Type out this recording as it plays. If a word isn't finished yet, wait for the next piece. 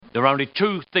There are only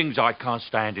two things I can't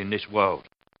stand in this world.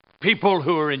 People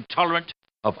who are intolerant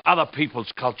of other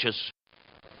people's cultures,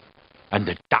 and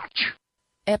the Dutch.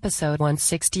 Episode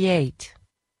 168.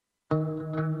 The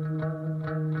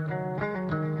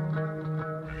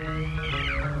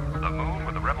moon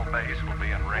with the rebel base will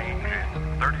be in range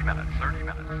in 30 minutes.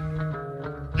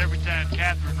 Every time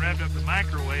Catherine revved up the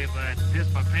microwave, I'd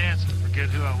piss my pants and forget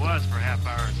who I was for a half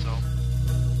hour or so.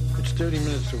 It's 30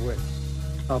 minutes away.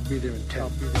 I'll be there in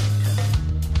 10.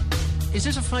 Is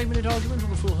this a 5-minute argument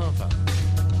or a full half hour?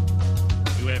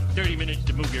 You have 30 minutes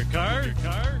to move your car.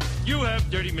 You have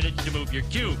 30 minutes to move your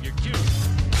cube.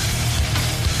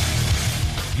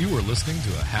 You are listening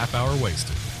to a half hour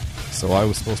wasted. So I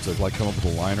was supposed to come up with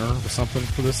a liner or something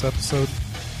for this episode?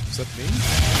 Is that me?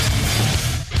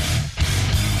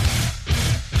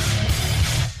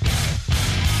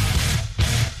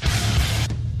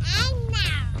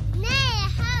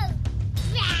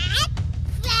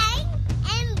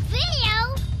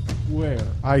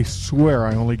 I swear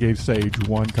I only gave Sage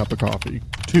 1 cup of coffee.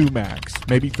 2 max.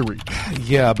 Maybe 3.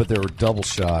 Yeah, but there were double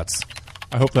shots.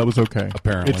 I hope that was okay.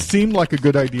 Apparently. It seemed like a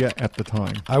good idea at the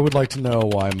time. I would like to know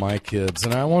why my kids,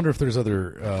 and I wonder if there's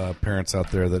other parents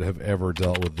out there that have ever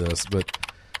dealt with this, but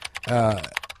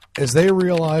as they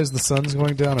realize the sun's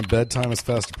going down and bedtime is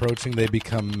fast approaching, they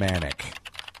become manic.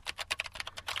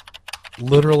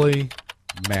 Literally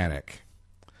manic.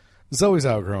 Zoe's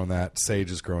outgrown that.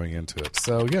 Sage is growing into it.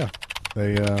 So, yeah.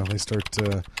 They start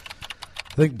to.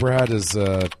 I think Brad's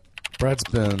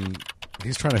been.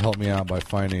 He's trying to help me out by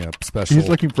finding a special. He's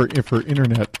looking for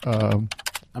internet. I'm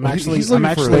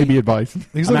looking for baby advice.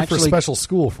 He's looking for a special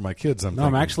school for my kids.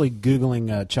 I'm actually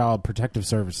Googling Child Protective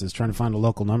Services, trying to find a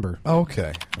local number.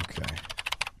 Okay.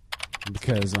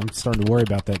 Because I'm starting to worry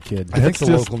about that kid. I think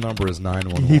the local number is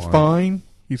 911. He's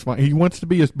fine. He wants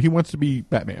to be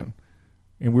Batman,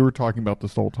 and we were talking about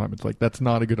this the whole time. It's like that's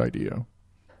not a good idea.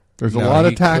 There's a lot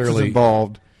of taxes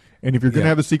involved, and if you're going to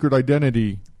have a secret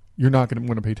identity, you're not going to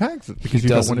want to pay taxes because you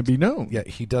don't want to be known. Yeah,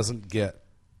 he doesn't get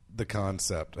the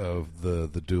concept of the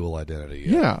dual identity.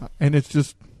 Yeah, and it's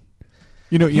just,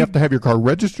 you have to have your car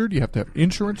registered. You have to have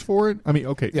insurance for it. I mean,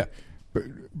 okay. Yeah.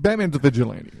 Batman's a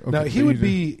vigilante. Okay, now, he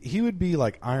would be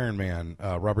like Iron Man,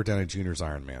 Robert Downey Jr.'s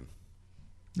Iron Man.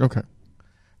 Okay.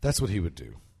 That's what he would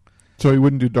do. So he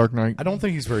wouldn't do Dark Knight? I don't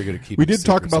think he's very good at keeping We did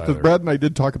talk about this. Brad and I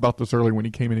did talk about this earlier when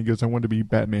he came in. He goes, I want to be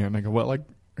Batman. I go, well, I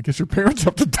guess your parents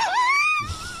have to die.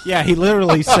 Yeah, he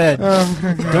literally said,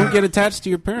 don't get attached to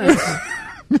your parents.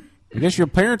 I guess your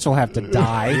parents will have to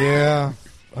die. Yeah,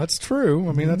 that's true.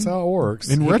 I mean, that's how it works.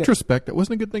 In retrospect, that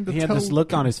wasn't a good thing to tell. He had this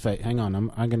look on his face. Hang on, I'm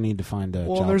going to need to find a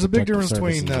Well, there's a big difference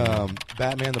between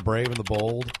Batman the Brave and the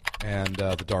Bold and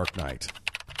The Dark Knight.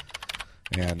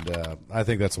 And I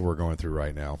think that's what we're going through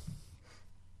right now.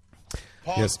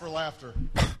 Pause for laughter.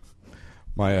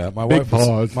 My wife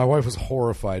was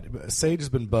horrified. Sage has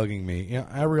been bugging me.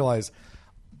 I realize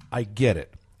I get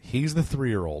it. He's the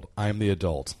 3-year-old. I'm the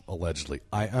adult, allegedly.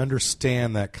 I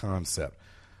understand that concept.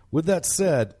 With that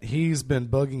said, he's been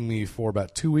bugging me for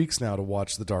about 2 weeks now to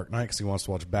watch The Dark Knight because he wants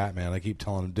to watch Batman. I keep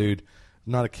telling him, dude,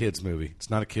 not a kid's movie.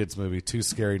 It's not a kid's movie. Too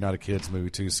scary. Not a kid's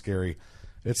movie. Too scary.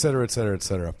 Et cetera, et cetera, et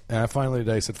cetera. And I finally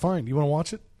today said, fine, you want to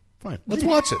watch it? Fine, let's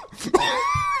watch it.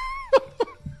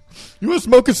 You want to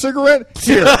smoke a cigarette?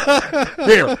 Here's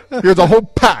a whole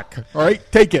pack. All right,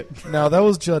 take it. Now, that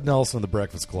was Judd Nelson of The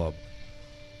Breakfast Club.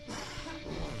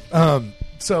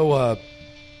 So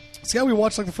we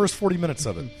watched the first 40 minutes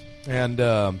of it. And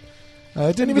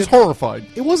he was horrified.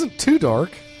 It wasn't too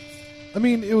dark. I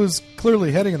mean, it was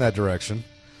clearly heading in that direction.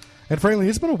 And frankly,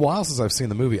 it's been a while since I've seen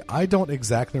the movie. I don't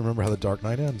exactly remember how The Dark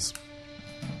Knight ends.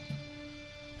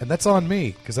 And that's on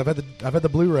me, because I've had the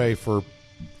Blu-ray for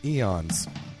eons.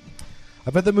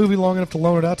 I've had the movie long enough to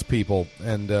loan it out to people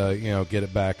and get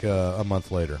it back a month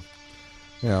later.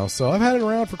 So I've had it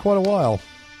around for quite a while.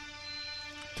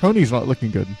 Tony's not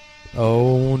looking good.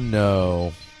 Oh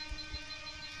no!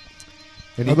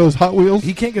 And are those Hot Wheels?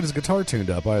 He can't get his guitar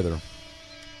tuned up either.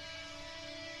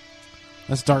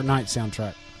 That's Dark Knight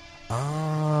soundtrack.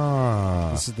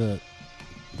 Ah, this is the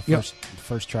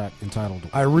first track entitled.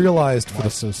 I realized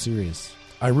so serious.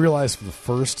 I realized for the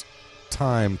first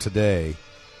time today.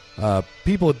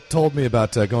 People had told me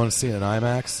about going to see it in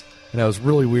IMAX, and it was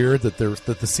really weird that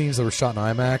the scenes that were shot in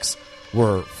IMAX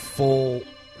were full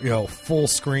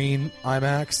screen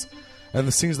IMAX, and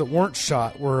the scenes that weren't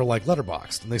shot were like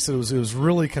letterboxed. And they said it was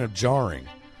really kind of jarring.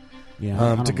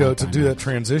 Yeah, to do that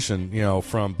transition,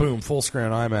 from boom full screen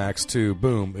IMAX to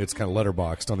boom, it's kind of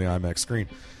letterboxed on the IMAX screen.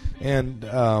 And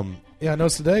I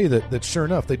noticed today that sure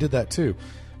enough they did that too.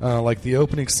 Like the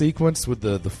opening sequence with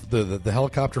the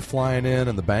helicopter flying in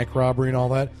and the bank robbery and all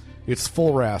that, it's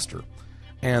full raster.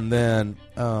 And then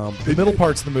the middle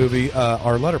parts of the movie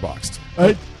are letterboxed.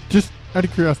 Just out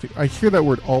of curiosity, I hear that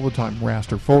word all the time,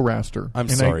 raster, full raster. I'm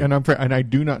sorry. And I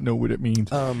do not know what it means.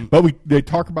 But they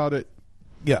talk about it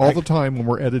all the time when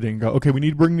we're editing. Go, okay, we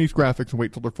need to bring these graphics and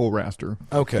wait till they're full raster.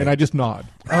 Okay. And I just nod.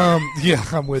 Yeah,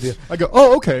 I'm with you. I go,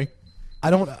 oh, okay. I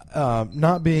don't,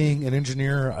 not being an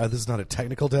engineer, this is not a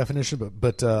technical definition,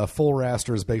 but full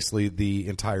raster is basically the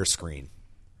entire screen.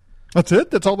 That's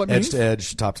it? That's all that means? Edge to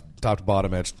edge, top to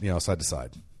bottom, edge, side to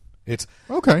side. It's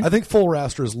okay. I think full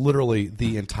raster is literally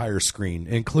the entire screen,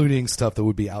 including stuff that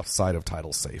would be outside of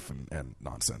title safe and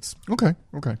nonsense. Okay.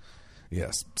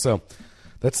 Yes. So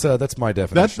that's my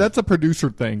definition. That's a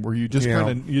producer thing where you just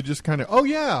kind of oh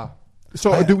yeah.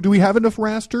 So do we have enough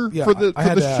raster for the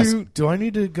shoot? Ask, do I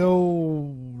need to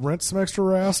go rent some extra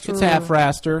raster? It's half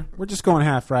raster. We're just going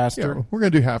half raster. Yeah, we're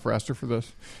going to do half raster for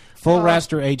this. Full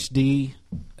raster HD,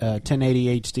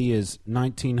 1080 HD is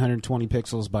 1920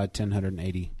 pixels by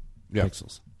 1080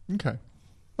 pixels. Okay.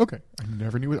 I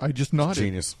never knew it. I just nodded.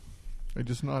 Genius. I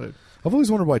just nodded. I've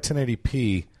always wondered why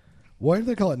 1080p. Why do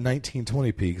they call it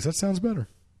 1920p? Because that sounds better.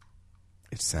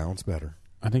 It sounds better.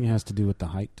 I think it has to do with the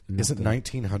height. Isn't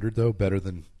 1900 though better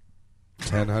than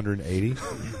 1080?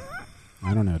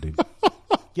 I don't know, dude.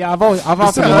 Yeah, I've often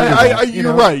wondered that.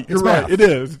 You're right. You're right. It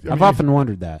is. I've often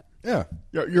wondered that. Yeah.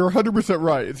 You're 100%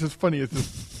 right. It's just funny. It's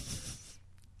just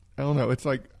I don't know. It's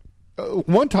like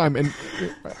one time, and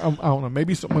I don't know.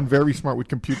 Maybe someone very smart with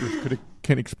computers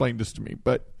can explain this to me.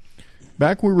 But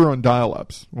back when we were on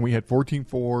dial-ups, when we had 14.4,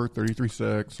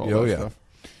 33.6, all that stuff.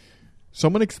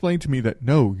 Someone explained to me that,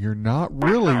 no, you're not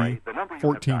really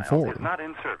 14.4. Not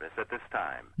in service at this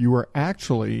time. You are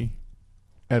actually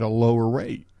at a lower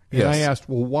rate. And Yes. I asked,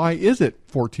 well, why is it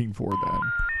 14.4 then?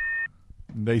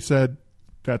 And they said,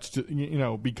 that's just,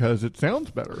 because it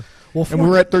sounds better. Well, and we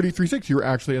were at 33.6. You were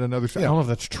actually at another. I don't know if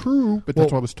that's true, but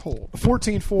that's what I was told.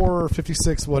 14.4,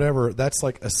 56, whatever. That's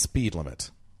like a speed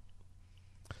limit.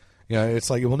 It's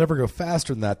like it will never go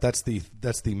faster than that. That's the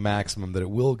maximum that it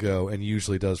will go, and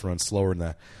usually does run slower than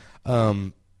that.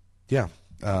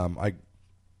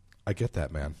 I get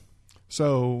that, man.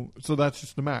 So that's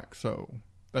just the max. So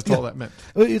that's all that meant.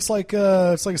 It's like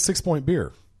a 6-point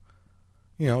beer.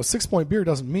 6-point beer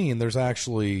doesn't mean there's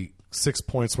actually 6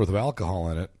 points worth of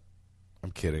alcohol in it.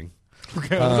 I'm kidding.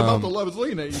 Okay, I was about to love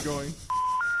leaning at you going.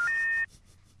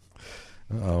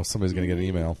 Oh, somebody's going to get an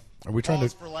email. Are we trying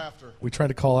Pause for laughter. We trying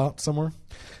to call out somewhere?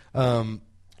 No,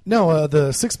 the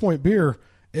 6-point beer,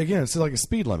 again, it's like a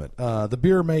speed limit. The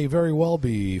beer may very well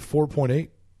be 4.8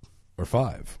 or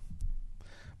 5,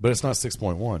 but it's not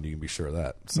 6.1. You can be sure of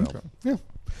that. So, yeah.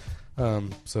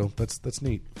 So that's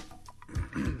neat.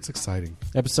 It's exciting.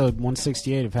 Episode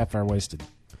 168 of Half Hour Wasted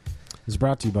is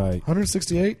brought to you by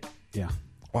 168. Yeah.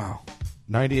 Wow.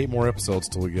 98 more episodes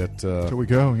till we get. Till we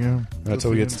go, yeah.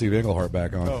 Until we get Steve Englehart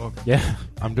back on. Oh, okay. Yeah.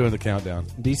 I'm doing the countdown.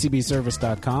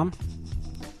 DCBService.com.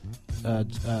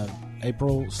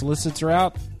 April solicits are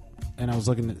out, and I was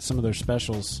looking at some of their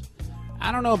specials.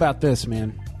 I don't know about this,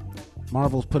 man.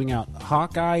 Marvel's putting out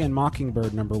Hawkeye and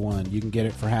Mockingbird #1. You can get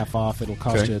it for half off. It'll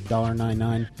cost you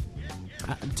 $1.99.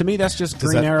 To me, that's just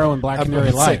Green Arrow and Black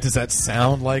Canary Light. Does that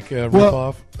sound like a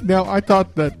ripoff? Now, I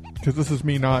thought that, because this is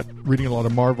me not reading a lot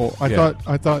of Marvel,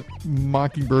 I thought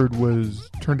Mockingbird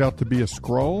turned out to be a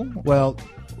Skrull. Well,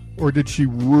 or did she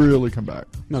really come back?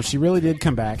 No, she really did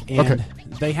come back, and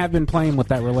they have been playing with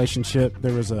that relationship.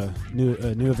 There was a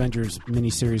new Avengers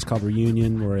miniseries called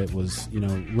Reunion, where it was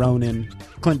Ronan,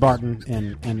 Clint Barton,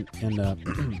 and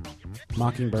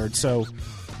Mockingbird. So,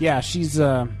 yeah, she's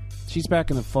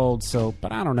back in the fold. So,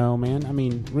 but I don't know, man. I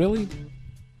mean, really,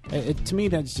 to me,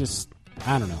 that's just,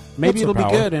 I don't know. Maybe it'll be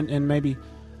good, and maybe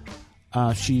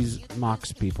she's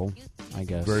mocks people, I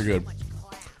guess. Very good.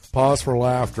 Pause for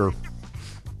laughter.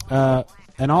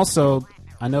 And also,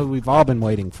 I know we've all been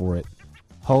waiting for it.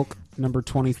 Hulk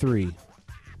 #23. You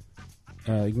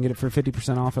can get it for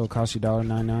 50% off. It'll cost you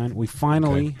 $1.99. We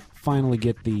finally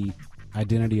get the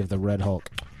identity of the Red Hulk.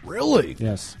 Really?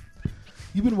 Yes.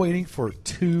 You've been waiting for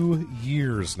 2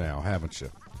 years now, haven't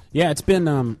you? Yeah, it's been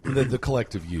the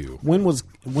collective you. When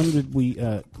did we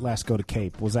last go to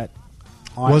Cape? Was that?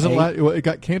 It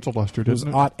got canceled last year, didn't it?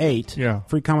 It was '08. Yeah.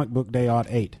 Free Comic Book Day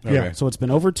 '08. Okay. Yeah. So it's been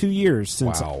over 2 years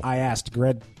since Wow. I asked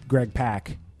Greg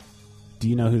Pak, do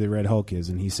you know who the Red Hulk is?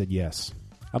 And he said yes.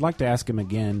 I'd like to ask him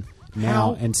again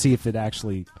now and see if they Is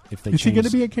changed. he going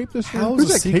to be at Cape this year? How Who's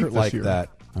is a at secret Cape this like year? that?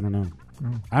 I don't know.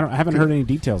 I haven't heard any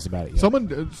details about it yet.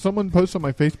 Someone posted on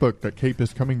my Facebook that Cape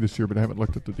is coming this year, but I haven't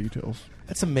looked at the details.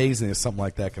 It's amazing that something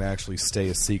like that can actually stay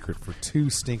a secret for 2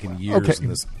 stinking years in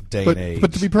this day and age.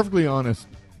 But to be perfectly honest,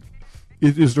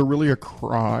 is there really a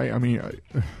cry? I mean,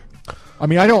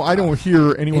 I don't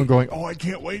hear anyone going, "Oh, I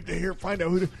can't wait to find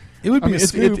out who." It would be a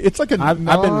scoop. It's like a. I've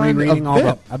been rereading all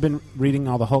the. I've been reading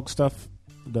all the Hulk stuff.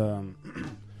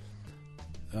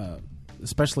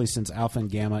 Especially since Alpha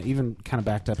and Gamma, even kind of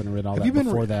backed up and read all that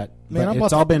before that. Man,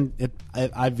 it's all been.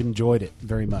 I've enjoyed it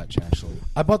very much, actually.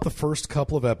 I bought the first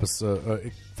couple of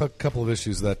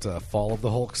issues that followed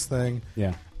the Hulk's thing.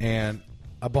 Yeah, and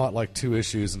I bought like 2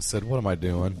 issues and said, "What am I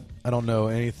doing? I don't know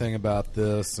anything about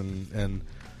this." And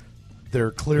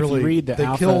they're clearly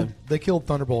they killed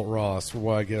Thunderbolt Ross, for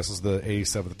what I guess is the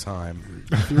ace of the time.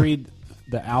 If you read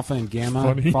the Alpha and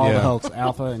Gamma, follow the Hulk's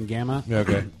Alpha and Gamma.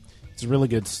 Okay. It's a really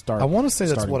good start. I want to say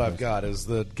that's what I've got. Is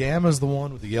the Gamma's the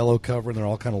one with the yellow cover, and they're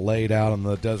all kind of laid out on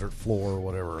the desert floor or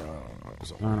whatever. I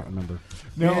don't remember.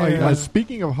 Now,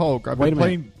 speaking of Hulk, I've been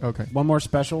playing. Okay, one more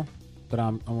special that I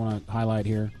want to highlight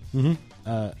here.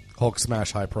 Mm-hmm. Hulk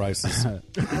smash high prices.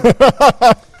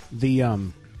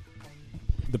 The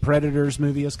Predators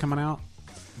movie is coming out.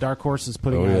 Dark Horse is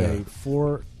putting out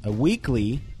a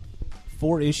weekly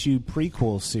 4-issue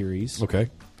prequel series. Okay.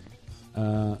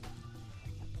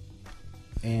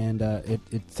 And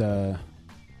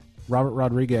Robert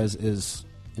Rodriguez is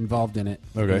involved in it.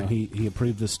 Okay. He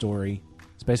approved the story.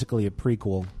 It's basically a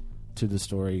prequel to the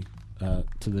story,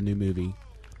 to the new movie.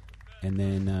 And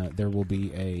then there will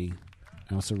be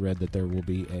I also read that there will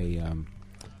be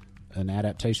an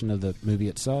adaptation of the movie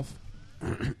itself.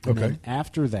 And then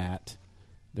after that,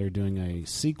 they're doing a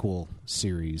sequel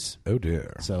series. Oh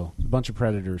dear! So a bunch of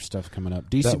Predator stuff coming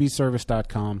up.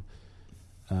 DCBService.com.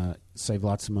 Save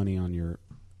lots of money on your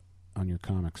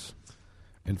comics,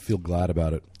 and feel glad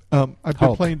about it. I've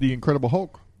been playing the Incredible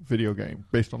Hulk video game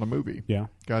based on a movie. Yeah,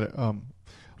 got it. A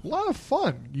lot of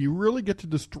fun. You really get to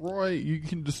destroy. You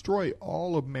can destroy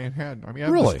all of Manhattan. I mean,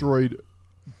 I've destroyed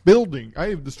building. I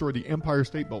have destroyed the Empire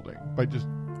State Building by just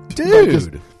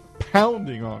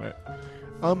pounding on it.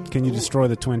 Can you destroy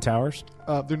the Twin Towers?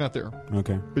 They're not there.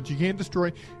 Okay, but you can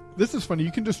destroy. This is funny.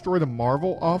 You can destroy the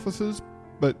Marvel offices,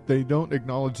 but they don't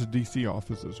acknowledge the DC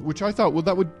offices, which I thought,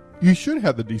 you should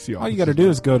have the DC offices. All you got to do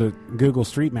is go to Google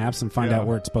Street Maps and find out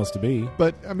where it's supposed to be.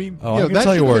 But, I mean... I can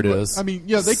tell you where it is. I mean,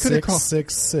 they could have...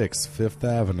 666 Fifth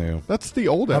Avenue. That's the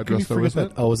old address, though,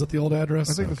 isn't it? Oh, is it the old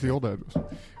address? I think that's the old address.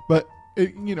 But,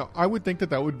 I would think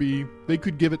that would be... They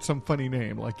could give it some funny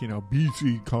name, like,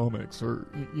 BC Comics or,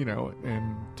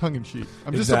 and tongue-in-cheek.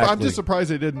 I'm just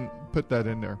surprised they didn't put that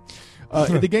in there.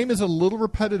 The game is a little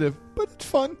repetitive, but it's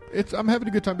fun. I'm having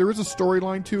a good time. There is a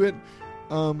storyline to it,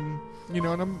 and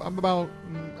I'm about.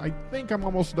 I think I'm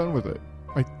almost done with it.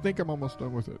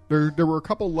 There were a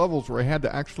couple levels where I had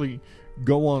to actually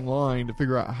go online to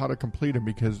figure out how to complete them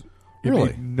because it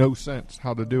made no sense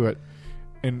how to do it,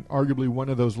 and arguably one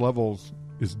of those levels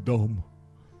is dumb.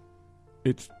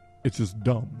 It's just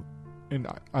dumb. And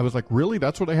I was like, really?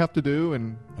 That's what I have to do?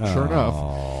 And sure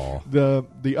enough,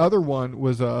 the other one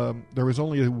was there was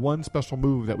only one special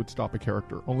move that would stop a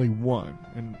character, only one.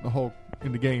 And the Hulk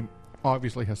in the game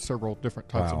obviously has several different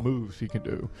types of moves he can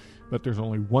do, but there's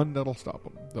only one that'll stop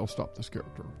him. They'll stop this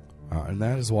character. And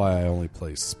that is why I only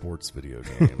play sports video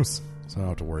games, so I don't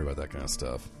have to worry about that kind of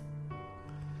stuff.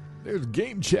 There's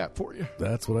game chat for you.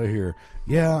 That's what I hear.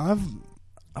 Yeah,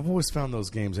 I've always found those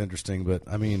games interesting, but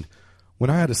I mean. When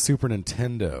I had a Super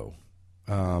Nintendo,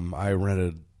 I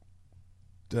rented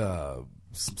some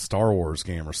Star Wars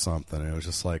game or something. And it was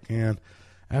just like, man,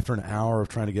 after an hour of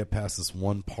trying to get past this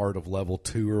one part of level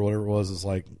 2 or whatever it was, it's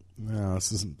like, no,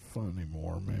 this isn't fun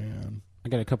anymore, man. I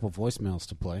got a couple of voicemails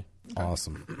to play.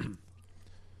 Awesome.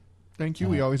 Thank you.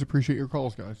 We always appreciate your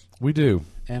calls, guys. We do.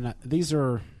 And these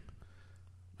are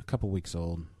a couple weeks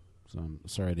old, so I'm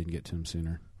sorry I didn't get to them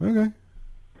sooner. Okay.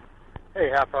 Hey,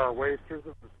 Half Hour Wasters.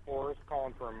 This is Forrest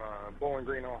calling from Bowling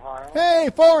Green, Ohio. Hey,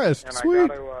 Forrest! And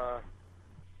sweet. I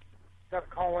got to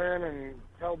call in and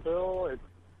tell Bill.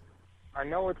 I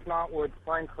know it's not what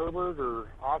Frank Herbert or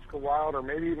Oscar Wilde or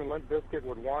maybe even Limp Bizkit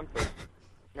would want, but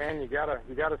man, you gotta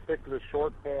stick to the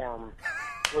short form.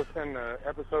 Listen to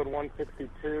episode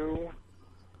 162.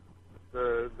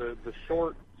 The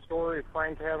short story of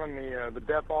Frank having the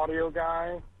deaf audio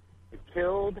guy. It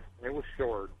killed. And it was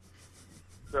short.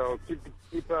 So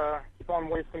keep on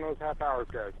wasting those half hours,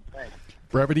 guys. Thanks.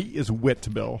 Brevity is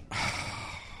wit, Bill.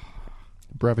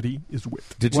 Brevity is wit.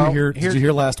 Did you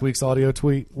hear last week's audio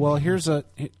tweet? Well, here's or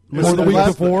the week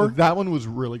before. That one was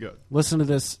really good. Listen to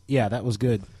this. Yeah, that was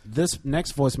good. This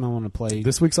next voicemail I want to play.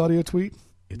 This week's audio tweet.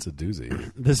 It's a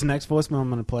doozy. This next voicemail I'm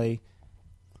going to play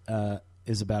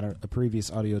is about a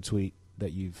previous audio tweet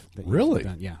that you've really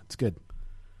done. Yeah, it's good.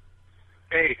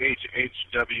 Hey,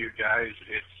 HHW guys,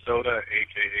 it's Soda,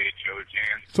 a.k.a. Joe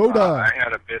Jan. Soda! I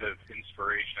had a bit of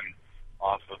inspiration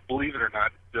off of, believe it or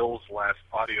not, Bill's last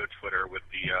audio Twitter with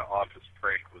the office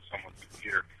prank with someone's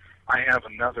computer. I have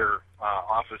another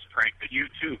office prank that you,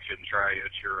 too, can try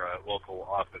at your local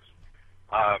office.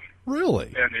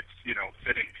 Really? And it's,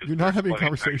 fitting. You're not having a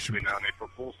conversation. Between now and April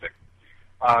Fool's Day.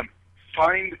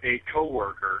 Find a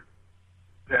coworker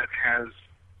that has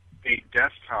a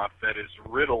desktop that is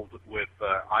riddled with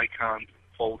icons,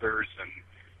 folders, and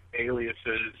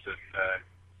aliases, and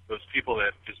those people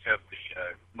that just have the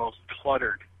most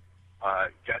cluttered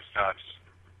desktops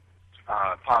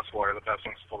possible are the best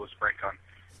ones to pull this prank on.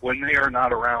 When they are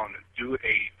not around, do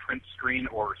a print screen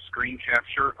or screen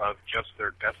capture of just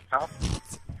their desktop,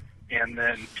 and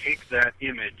then take that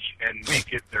image and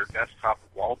make it their desktop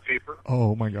wallpaper.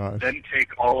 Oh, my gosh. Then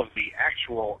take all of the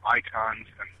actual icons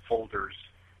and folders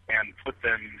and put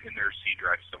them in their C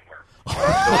drive somewhere. So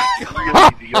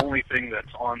really the only thing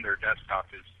that's on their desktop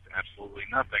is absolutely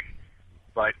nothing,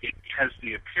 but it has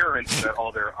the appearance that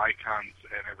all their icons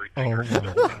and everything are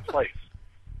still in place.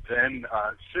 Then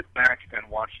sit back and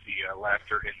watch the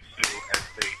laughter ensue as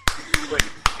they click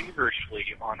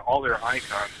feverishly on all their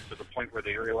icons to the point where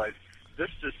they realize this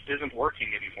just isn't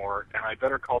working anymore, and I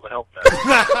better call the help desk.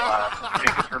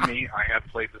 Take it from me, I have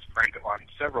played this prank on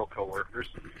several coworkers,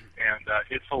 and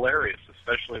it's hilarious,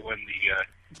 especially when the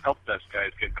help desk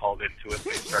guys get called into it.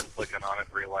 They start clicking on it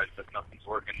and realize that nothing's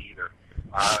working either.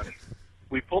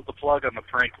 We pulled the plug on the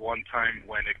prank one time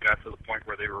when it got to the point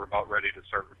where they were about ready to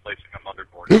start replacing a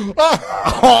motherboard.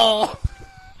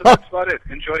 So that's about it.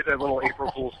 Enjoy that little April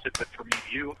Fool's tidbit from me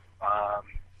to you.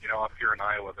 Up here in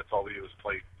Iowa, that's all we do is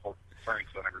play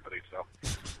pranks on everybody. So,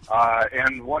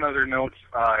 and one other note,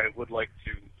 I would like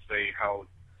to say how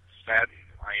saddened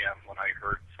I am when I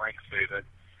heard Frank say that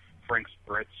Frank's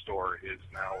bread store is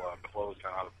now closed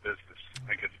and out of business.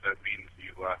 I guess that means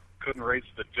you couldn't raise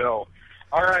the dough.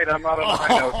 All right, I'm out of my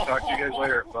notes. Talk to you guys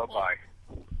later. Bye-bye.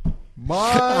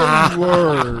 My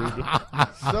word.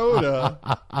 Soda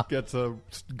gets a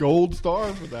gold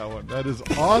star for that one. That is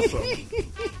awesome.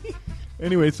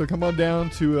 Anyway, so come on down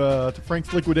to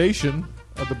Frank's liquidation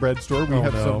of the bread store.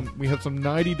 We have some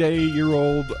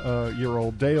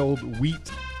 90-day-old day-old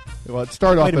wheat. Well, it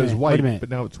started off as white, but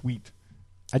now it's wheat.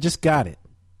 I just got it.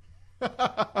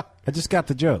 I just got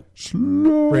the joke.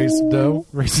 Raise the dough.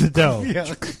 Raise the dough.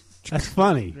 Yeah. That's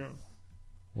funny. Yeah.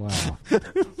 Wow.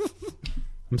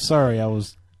 I'm sorry. I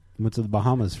went to the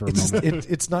Bahamas for a moment.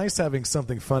 It's nice having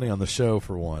something funny on the show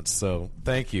for once. So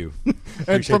thank you.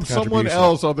 And from someone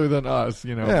else other than us,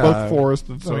 both Forrest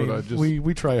and Soda.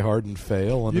 We try hard and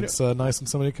fail, and it's nice when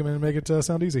somebody come in and make it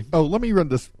sound easy. Oh, let me run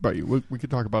this by you. We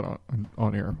could talk about it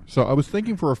on air. So I was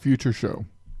thinking for a future show.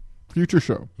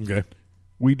 Okay.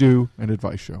 We do an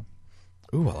advice show.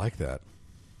 Ooh, I like that.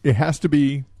 It has to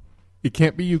be. It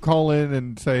can't be you call in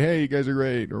and say, "Hey, you guys are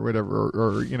great," or whatever,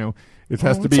 or it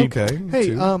has to be. Okay.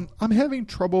 Hey, I'm having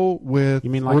trouble with. You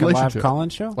mean like a live call-in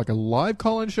show? Like a live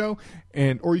call-in show,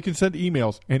 or you can send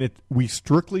emails, and we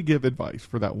strictly give advice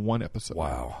for that one episode.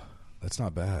 Wow, that's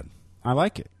not bad. I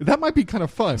like it. That might be kind of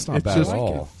fun. It's not bad at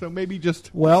all. So maybe just.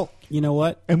 Well, you know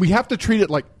what? And we have to treat it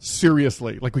like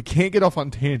seriously. Like we can't get off on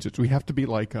tangents. We have to be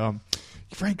like,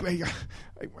 Frank,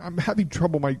 I'm having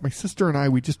trouble. My sister and I,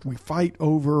 we fight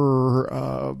over,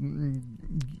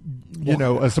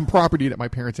 some property that my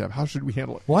parents have. How should we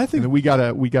handle it? Well, I think we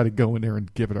gotta go in there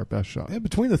and give it our best shot. Yeah,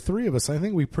 between the three of us, I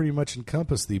think we pretty much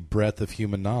encompass the breadth of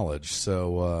human knowledge.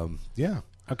 So, yeah.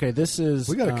 Okay,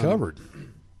 we got it covered.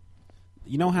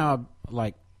 You know how,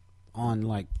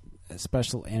 on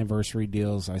special anniversary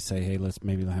deals, I say, hey, let's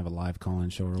have a live call-in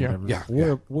show or whatever.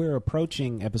 Yeah. We're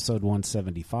approaching episode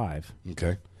 175.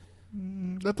 Okay.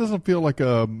 That doesn't feel like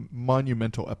a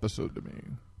monumental episode to me.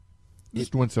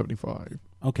 Just 175.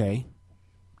 Okay.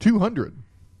 200.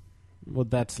 Well,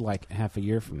 that's like half a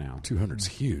year from now. 200's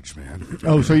huge, man.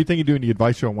 Oh, so you think you're doing the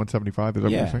advice show on 175? Is that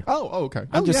what you're saying? Oh, okay.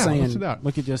 I'm just saying let's do that.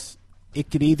 we could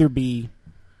it could either be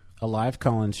a live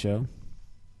call-in show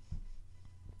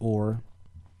or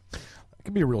it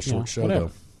could be a real short show, whatever.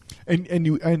 though. And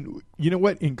you know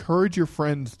what? Encourage your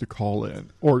friends to call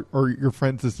in, or your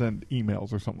friends to send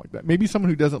emails or something like that. Maybe someone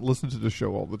who doesn't listen to the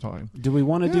show all the time. Do we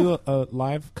want to do a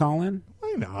live call-in?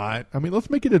 Why not? I mean,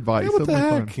 let's make it advice. Yeah, what the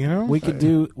heck? We could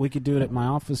do it at my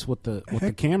office with the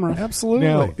camera. Absolutely.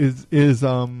 Now,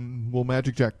 will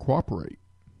Magic Jack cooperate?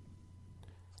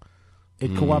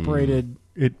 It cooperated.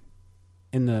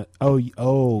 In the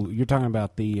you're talking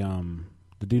about the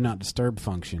do not disturb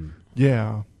function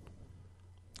Yeah.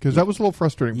 Because that was a little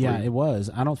frustrating for Yeah, you. it was.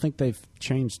 I don't think they've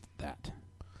changed that.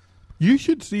 You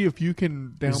should see if you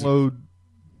can download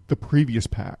the previous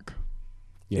pack.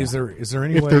 Yeah. Is there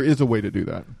any if way, there is a way to do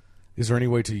that? Is there any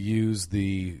way to use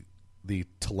the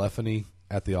telephony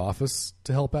at the office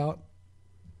to help out?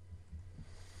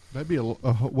 That'd be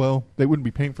well. They wouldn't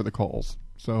be paying for the calls,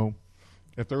 so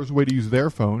if there was a way to use their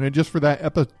phone, and just for that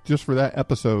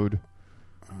episode,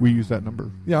 we use that number.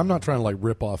 Yeah, I'm not trying to like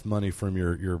rip off money from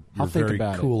your I'll think very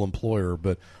about cool employer,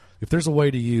 but if there's a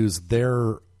way to use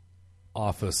their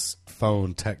office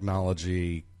phone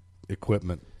technology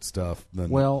equipment stuff, then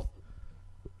Well,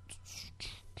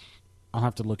 I'll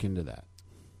have to look into that.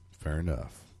 fair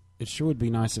enough. It sure would be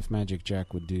nice if Magic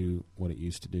Jack would do what it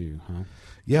used to do, huh?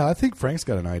 Yeah, I think Frank's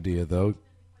got an idea though.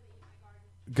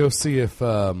 Go see if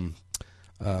you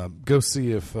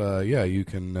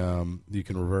can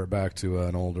revert back to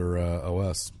an older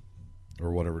OS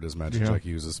or whatever it is Magic Jack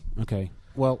uses. Okay.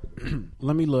 Well,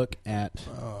 let me look at.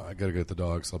 I gotta get the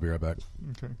dogs. I'll be right back.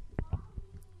 Okay.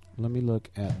 Let me look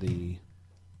at the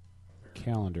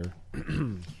calendar.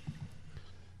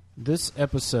 This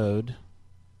episode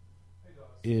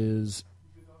is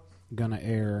gonna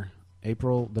air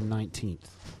April the 19th.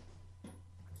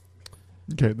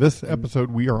 Okay, this episode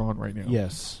we are on right now.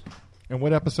 Yes. And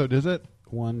what episode is it?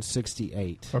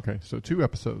 168. Okay, so 2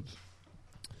 episodes.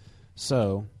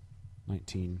 So,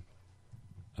 19,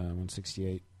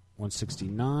 168,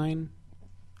 169,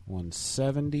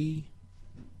 170.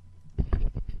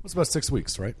 It's about 6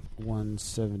 weeks, right?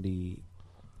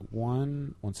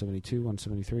 171, 172,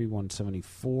 173,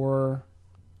 174,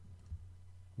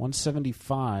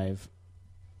 175.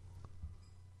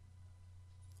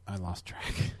 I lost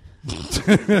track. I'm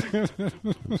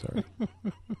sorry.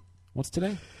 What's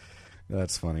today?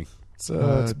 That's funny.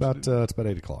 So it's about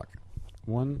 8 o'clock.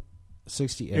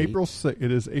 168. April 6th.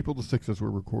 It is April the 6th as we're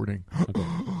recording.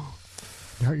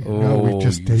 Okay. Now we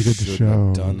just dated the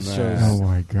show. Done that. Oh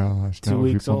my gosh! 2 now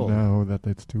weeks people old. know that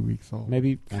it's 2 weeks old.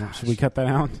 Maybe should we cut that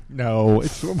out? No,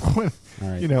 it's All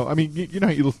right. you know. I mean, you know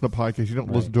how you listen to podcasts. You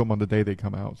don't listen to them on the day they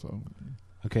come out. So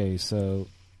Okay, so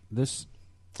this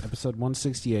episode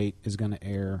 168 is going to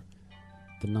air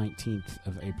the 19th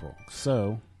of April.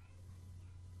 So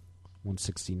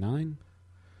 169,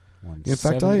 170. In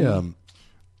fact,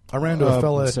 I ran into a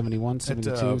fella 171,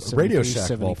 72, at Radio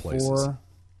Shack of all 74, places.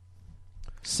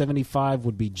 75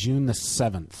 would be June the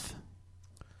 7th.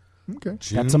 okay,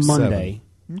 That's a Monday.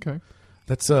 okay,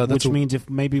 That's which means if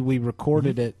maybe we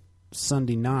recorded it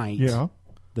Sunday night, yeah.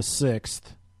 the 6th.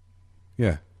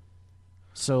 Yeah.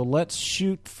 So let's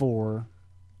shoot for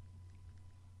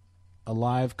a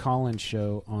live call-in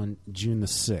show on June the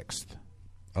 6th,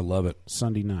 I love it.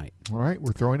 Sunday night. All right,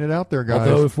 we're throwing it out there, guys.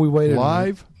 Although if we waited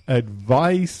live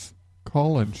advice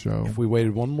call-in show. If we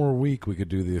waited one more week, we could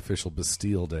do the official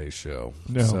Bastille Day show.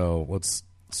 No. So let's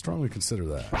strongly consider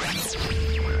that.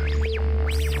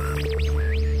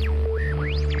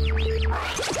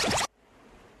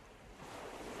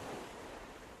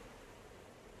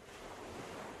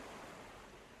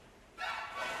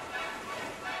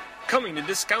 Coming to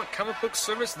Discount Comic Book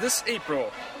Service this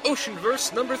April,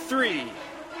 Oceanverse number 3.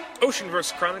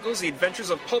 Oceanverse chronicles the adventures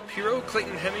of pulp hero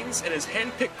Clayton Hemmings and his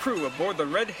hand-picked crew aboard the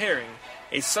Red Herring,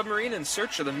 a submarine in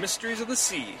search of the mysteries of the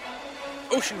sea.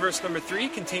 Oceanverse number 3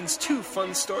 contains 2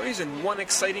 fun stories and 1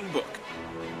 exciting book.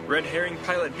 Red Herring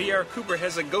pilot B.R. Cooper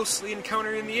has a ghostly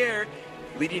encounter in the air,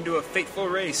 leading to a fateful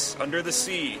race under the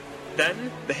sea.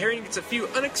 Then, the Herring gets a few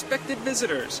unexpected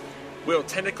visitors. Will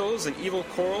tentacles and evil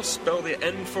coral spell the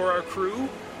end for our crew?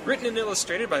 Written and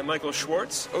illustrated by Michael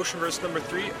Schwartz, Oceanverse number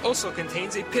 3 also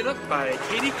contains a pinup by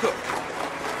Katie Cook.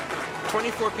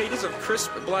 24 pages of crisp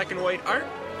black and white art.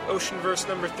 Oceanverse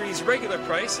number 3's regular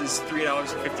price is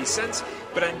 $3.50,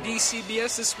 but on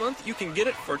DCBS this month you can get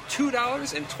it for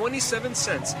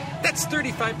 $2.27. That's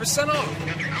 35% off!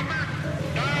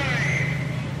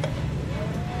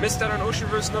 Missed out on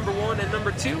Oceanverse number 1 and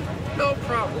number 2? No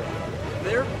problem.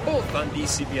 They're both on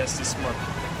DCBS this month.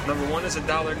 Number 1 is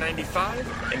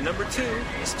 $1.95, and number 2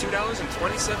 is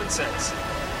 $2.27.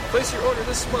 Place your order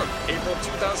this month, April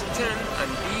 2010, on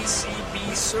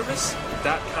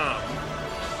DCBService.com.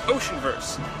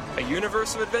 Oceanverse, a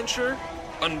universe of adventure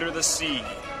under the sea.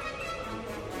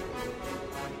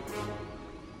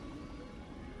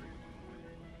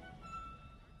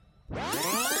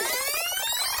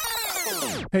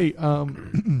 Hey,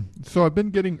 so I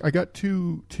got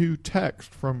two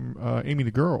texts from Amy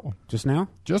the girl just now,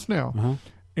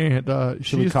 and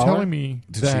she is call telling her? me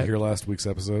Did that she hear last week's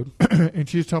episode? and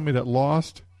she's telling me that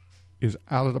Lost is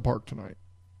out of the park tonight.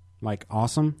 Like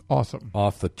awesome, Awesome,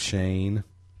 off the chain.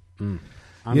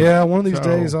 one of these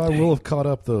days I will have caught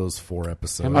up those 4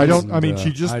 episodes. I don't. I mean,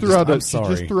 she just threw out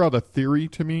a theory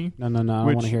to me. No. I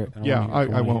want to hear it.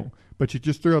 I won't. But she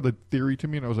just threw out a theory to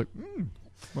me, and I was like,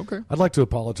 okay. I'd like to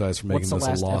apologize for making this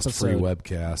a lost-free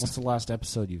webcast. What's the last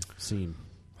episode you've seen?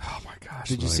 Oh my gosh!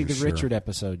 Did you see the Richard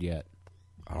episode yet?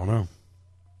 I don't know.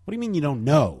 What do you mean you don't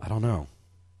know? I don't know.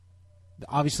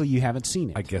 Obviously, you haven't seen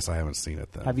it. I guess I haven't seen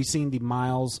it then. Have you seen the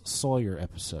Miles Sawyer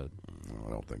episode? No,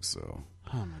 I don't think so.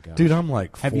 Oh my gosh, dude! I'm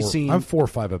like, I'm 4 or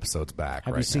 5 episodes back.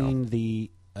 Have you seen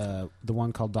the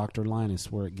one called Dr.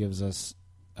 Linus, where it gives us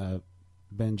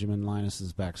Benjamin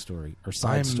Linus's backstory or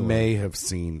side story? I may have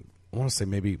seen. I want to say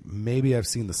maybe I've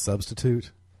seen The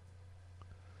Substitute.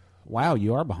 Wow,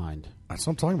 you are behind. That's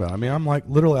what I'm talking about. I mean, I'm like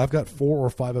literally. I've got 4 or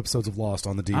 5 episodes of Lost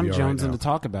on the DVR. I'm jonesing right now. to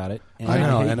talk about it. And I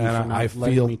know, and I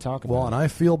feel and I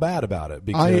feel bad about it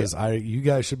because you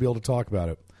guys should be able to talk about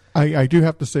it. I do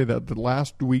have to say that the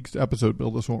last week's episode,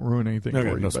 Bill, this won't ruin anything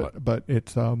for you, but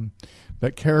it's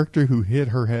that character who hit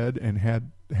her head and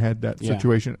had that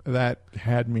situation that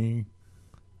had me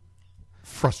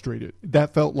frustrated.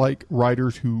 That felt like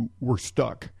writers who were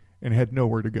stuck and had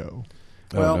nowhere to go.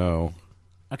 Well, oh no.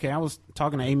 Okay, I was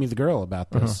talking to Amy the girl about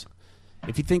this.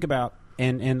 If you think about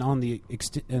and on the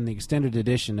extended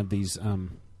edition of these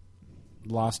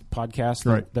Lost podcasts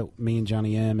that me and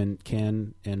Johnny M and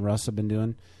Ken and Russ have been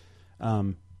doing,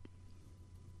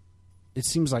 it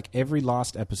seems like every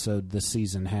Lost episode this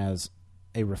season has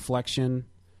a reflection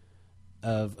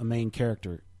of a main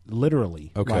character,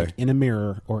 literally, like in a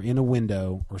mirror or in a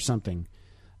window or something,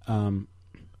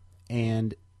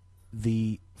 and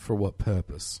for what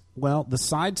purpose? Well, the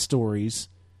side stories,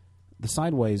 the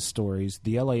sideways stories,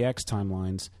 the LAX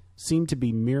timelines seem to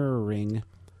be mirroring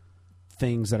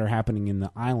things that are happening in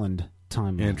the island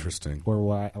timeline. Interesting. Or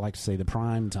what I like to say, the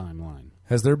prime timeline.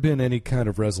 Has there been any kind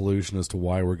of resolution as to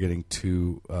why we're getting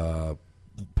 2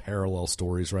 parallel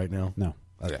stories right now? No.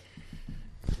 Okay.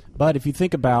 But if you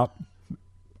think about,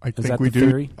 I think that we the do.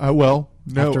 Theory? Well,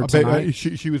 no. Tonight?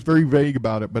 She was very vague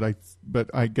about it, but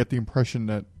I get the impression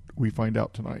that we find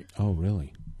out tonight. Oh,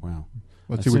 really? Wow.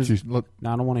 Let's see what she's. No,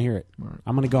 I don't want to hear it. Right.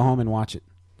 I'm going to go home and watch it.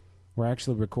 We're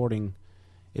actually recording.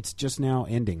 It's just now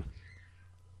ending.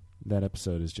 That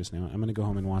episode is just now. I'm going to go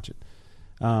home and watch it.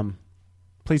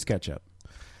 Please catch up.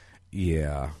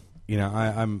 Yeah,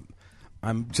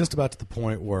 I'm just about to the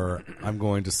point where I'm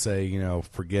going to say,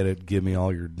 forget it. Give me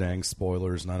all your dang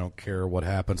spoilers, and I don't care what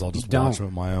happens. I'll just watch them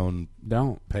at my own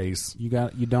pace. You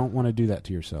don't want to do that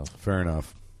to yourself. Fair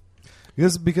enough.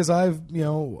 Because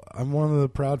I'm one of the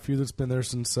proud few that's been there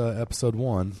since episode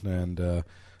 1, and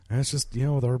it's just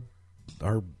with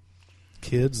our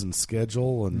kids and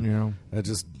schedule, and I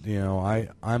just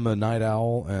I'm a night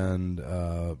owl,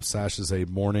 and Sash is a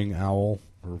morning owl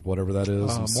or whatever that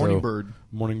is.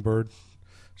 Morning bird.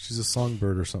 She's a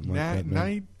songbird or something like that.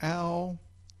 Night owl.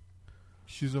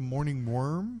 She's a morning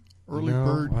worm. Early no,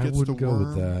 bird gets I wouldn't the go worm.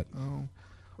 with that. Oh.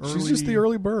 She's just the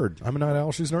early bird. I'm a night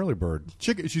owl. She's an early bird.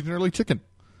 Chicken. She's an early chicken.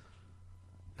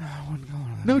 No, I wouldn't go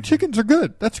with that. No, chickens are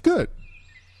good. That's good.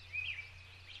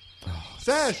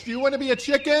 Sash, do you want to be a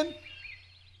chicken?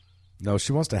 No,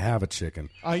 she wants to have a chicken.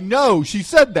 I know. She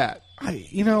said that. I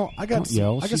got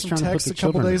some texts a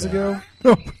couple days ago.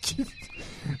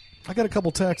 I got a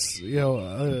couple texts,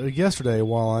 yesterday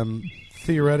while I'm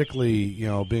theoretically,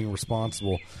 being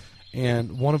responsible,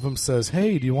 and one of them says,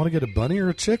 "Hey, do you want to get a bunny or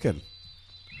a chicken?"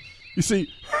 You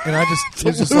see, and I just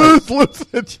it's just like,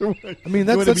 situation. I mean,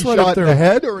 that's right up there. In the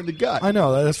head or in the gut? I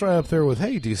know that's right up there with,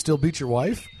 "Hey, do you still beat your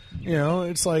wife?"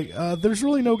 It's like there's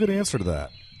really no good answer to that.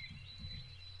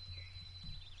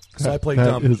 So I played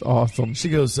dumb. That is awesome. She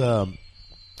goes something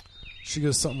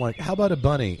like, "How about a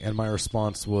bunny?" And my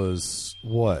response was,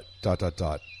 "What? ...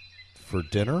 For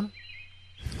dinner?"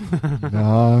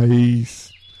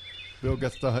 Nice. Bill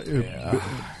gets the.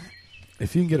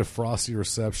 If you can get a frosty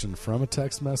reception from a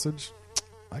text message,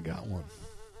 I got one.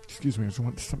 Excuse me, I just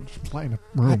want someone to fly in a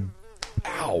room.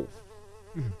 Ow.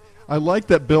 I like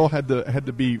that Bill had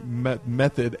to be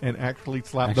method and actually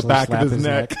slap the back of his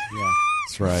neck. Yeah.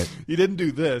 That's right. He didn't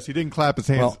do this. He didn't clap his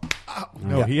hands.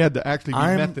 No, he had to actually be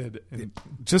method.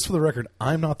 Just for the record,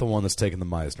 I'm not the one that's taking the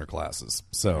Meisner classes.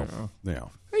 So,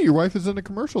 Hey, your wife is in a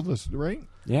commercial, right?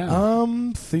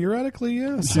 Yeah. Theoretically,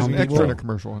 yes. She's an extra in a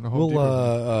commercial.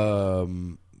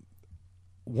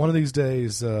 One of these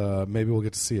days, maybe we'll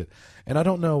get to see it. And I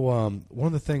don't know. One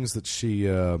of the things that she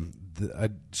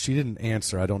didn't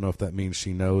answer. I don't know if that means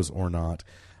she knows or not.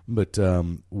 But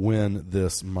when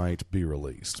this might be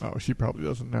released? Oh, she probably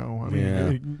doesn't know. I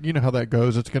mean, you know how that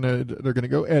goes. They're gonna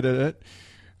go edit it.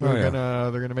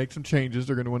 They're gonna make some changes.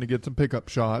 They're gonna want to get some pickup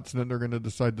shots, and then they're gonna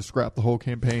decide to scrap the whole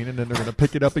campaign, and then they're gonna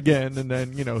pick it up again, and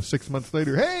then 6 months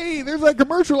later, hey, there's that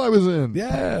commercial I was in.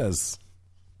 Yes.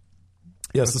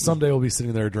 Yeah, so someday we'll be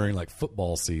sitting there during like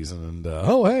football season, and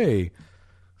oh hey, is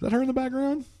that her in the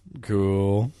background?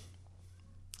 Cool.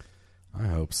 I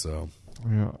hope so.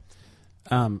 Yeah.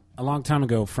 A long time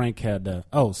ago, Frank had.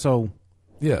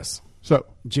 Yes. So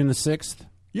June the 6th.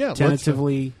 Yeah.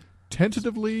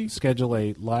 Tentatively schedule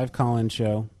a live call-in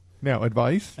show. Now,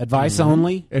 advice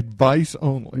only. Advice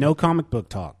only. No comic book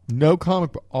talk. No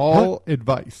comic book. All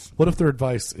advice. What if their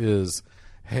advice is,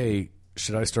 hey,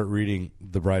 should I start reading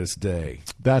The Brightest Day?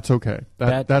 That's okay.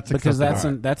 That's because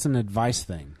that's an advice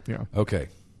thing. Yeah. Okay.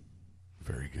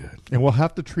 Very good. And we'll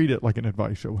have to treat it like an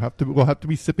advice show. We'll have to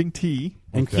be sipping tea.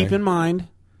 And keep in mind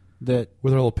that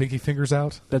with our little pinky fingers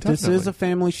out, that this is a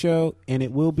family show and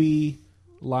it will be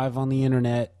live on the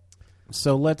internet.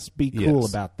 So let's be cool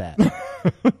about that.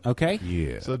 Okay?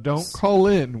 Yeah. So don't call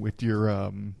in with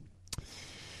your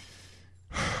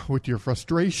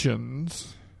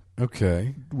frustrations.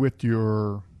 Okay. With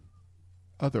your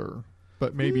other,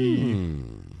 but maybe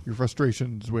your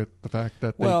frustrations with the fact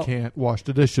that they can't wash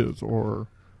the dishes or.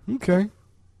 Okay.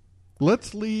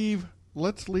 Let's leave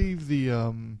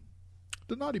the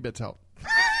naughty bits out.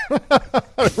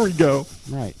 There we go.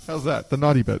 Right. How's that? The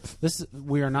naughty bits.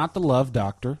 We are not the love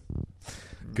doctor.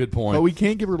 Good point. But we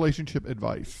can give relationship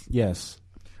advice. Yes.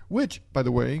 Which, by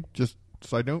the way, just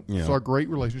side note, saw a great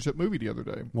relationship movie the other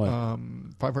day. What?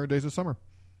 500 Days of Summer.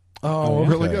 Oh,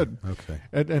 really good. Okay.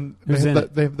 And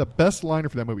they have the best liner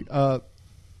for that movie.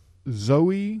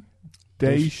 Zoe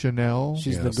Deschanel.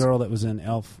 She's the girl that was in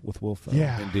Elf with Will Ferrell.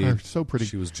 Yeah, indeed. So pretty.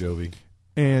 She was Jovi.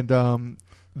 And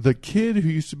the kid who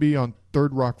used to be on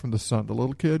Third Rock from the Sun, the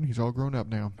little kid, he's all grown up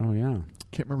now. Oh, yeah.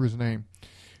 Can't remember his name.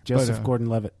 Joseph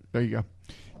Gordon-Levitt. There you go.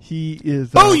 He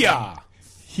is... Booyah!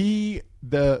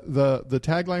 The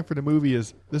tagline for the movie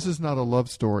is, this is not a love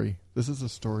story. This is a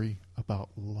story about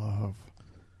love.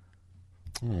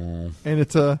 Aww. And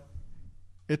it's a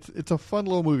fun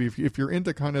little movie. If you're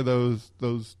into kind of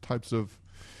those types of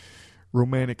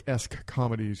romantic-esque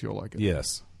comedies, you'll like it.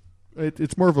 Yes.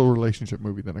 It's more of a relationship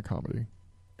movie than a comedy.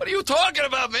 What are you talking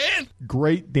about, man?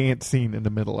 Great dance scene in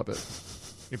the middle of it.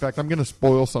 In fact, I'm going to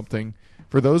spoil something.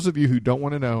 For those of you who don't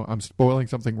want to know, I'm spoiling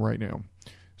something right now.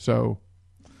 So,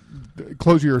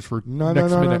 close your ears for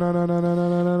next minute.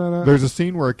 No. There's a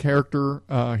scene where a character,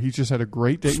 he's just had a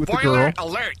great date with the girl. Spoiler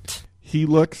alert! He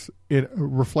looks in a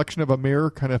reflection of a mirror,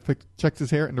 kind of checks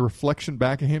his hair, and the reflection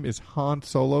back of him is Han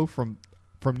Solo from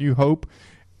New Hope,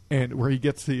 and where he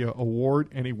gets the award,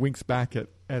 and he winks back at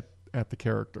the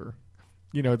character.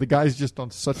 You know, the guy's just on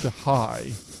such a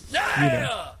high.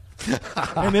 Yeah!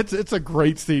 And it's a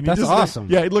great scene. That's awesome.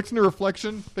 He looks in the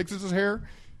reflection, fixes his hair,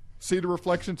 see the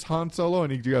reflections, Han Solo,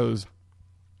 and he goes.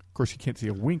 Of course, you can't see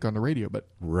a wink on the radio, but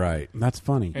right. That's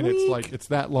funny. And it's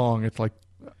that long. It's like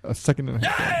a second and a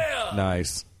half. Yeah!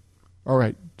 Nice. All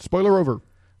right, spoiler over.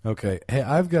 Okay. Hey,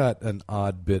 I've got an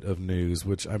odd bit of news,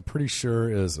 which I'm pretty sure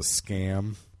is a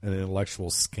scam, an intellectual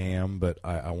scam, but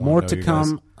I want more to to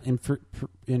come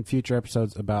in future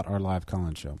episodes about our live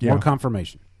call-in show. Yeah. More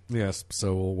confirmation. Yes,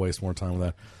 so we'll waste more time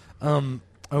with that.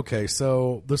 Okay,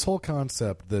 so this whole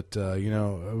concept that a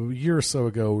year or so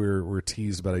ago we were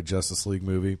teased about a Justice League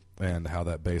movie and how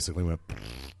that basically went.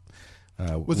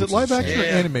 Was it live action or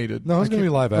animated? No, it was going to be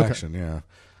live action. Yeah.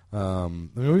 I mean,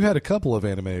 we've had a couple of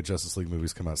animated Justice League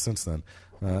movies come out since then,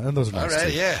 and those are nice. All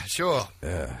right, too. yeah, sure.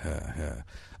 Yeah.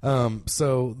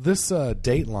 So this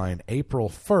Dateline, April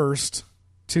 1st,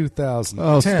 2010.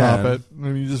 Oh, stop it! I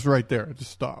mean, just right there.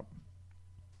 Just stop.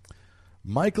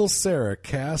 Michael Cera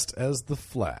cast as the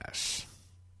Flash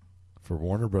for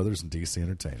Warner Brothers and DC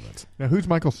Entertainment. Now, who's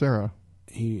Michael Cera?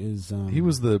 He is. He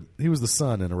was the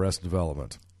son in Arrested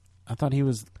Development. I thought he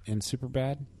was in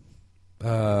Superbad.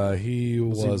 He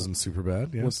was in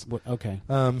Superbad. Yes. Okay.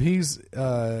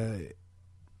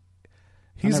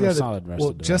 He's never saw Arrested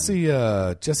Development.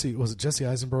 Jesse was it Jesse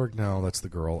Eisenberg? No, that's the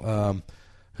girl.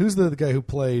 Who's the guy who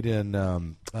played in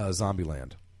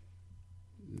Zombieland?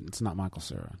 It's not Michael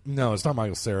Cera. No, it's not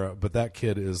Michael Cera, but that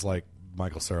kid is like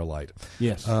Michael Cera light.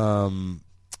 Yes. Anyway,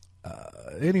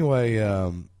 I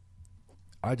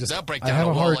have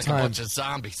a hard time. A bunch of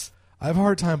zombies. I have a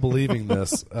hard time believing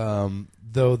this,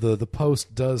 though the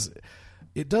post does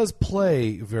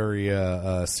play very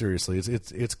seriously.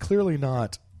 It's clearly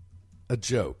not a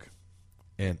joke,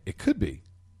 and it could be,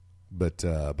 but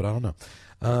I don't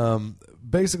know.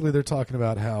 Basically, they're talking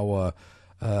about how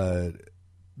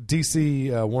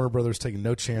DC Warner Brothers taking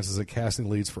no chances at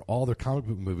casting leads for all their comic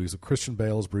book movies with Christian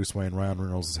Bale as Bruce Wayne, Ryan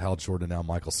Reynolds as Hal Jordan, and now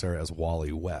Michael Cera as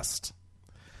Wally West.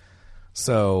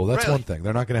 So that's Really? one thing.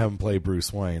 They're not going to have him play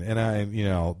Bruce Wayne. And I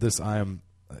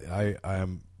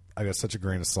got such a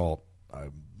grain of salt,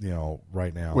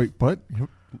 right now. Wait, what?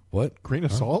 What? Grain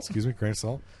of salt? Excuse me, grain of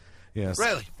salt? Yes.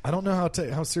 Really? I don't know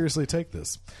how seriously to take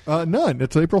this. None.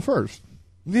 It's April 1st.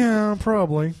 Yeah,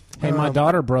 probably. Hey, my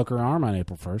daughter broke her arm on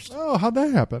April 1st. Oh, how'd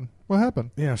that happen? What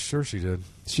happened? Yeah, sure she did.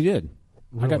 She did.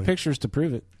 I got Really? pictures to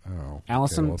prove it. Oh.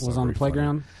 Allison well, it's was not on the very funny.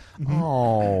 playground.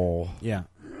 Oh. Yeah.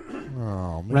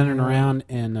 Oh, man. Running around,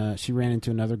 and she ran into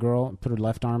another girl and put her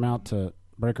left arm out to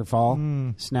break her fall.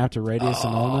 Snapped her radius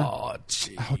and ulnar. Oh,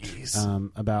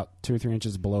 jeez. About 2 or 3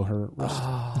 inches below her wrist.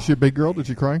 Is she a big girl? Did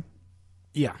she cry?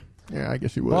 Yeah. Yeah, I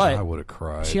guess she would. But I would have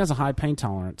cried. she has a high pain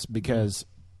tolerance because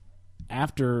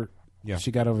after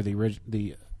she got over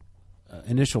the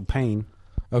initial pain,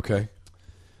 okay,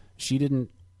 she didn't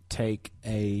take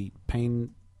a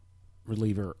pain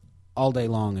reliever all day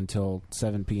long until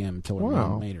 7 p.m. until her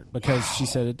mom made her because she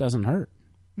said it doesn't hurt.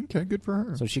 Okay, good for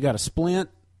her. So she got a splint,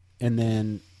 and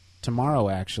then tomorrow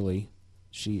actually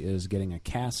she is getting a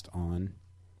cast on.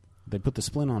 They put the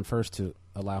splint on first to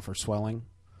allow for swelling.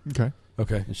 Okay.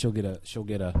 And she'll get a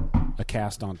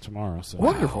cast on tomorrow. So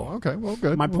Wonderful. Okay, well,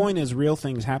 good. My point is, real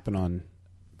things happen on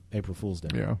April Fool's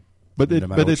Day. Yeah. But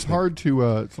it's hard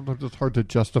to sometimes it's hard to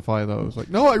justify those. Like,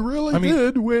 no, I really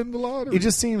did win the lottery. It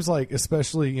just seems like,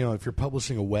 especially if you're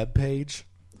publishing a web page,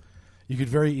 you could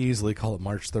very easily call it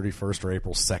March 31st or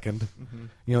April 2nd.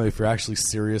 Mm-hmm. If you're actually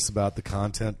serious about the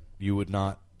content, you would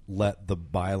not let the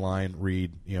byline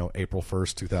read April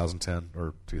 1st, 2010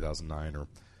 or 2009 or.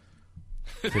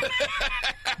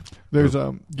 There's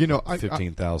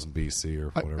 15,000 BC or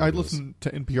whatever. I listen to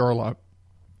NPR a lot,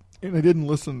 and I didn't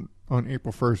listen on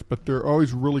April 1st, but they're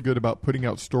always really good about putting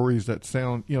out stories that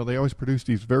sound. They always produce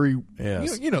these very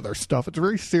their stuff. It's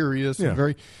very serious and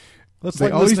very.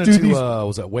 They always do these.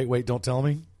 Was that Wait, Don't Tell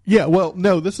Me? Yeah, well,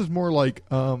 no, this is more like.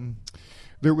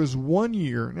 There was one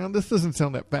year. Now, this doesn't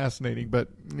sound that fascinating, but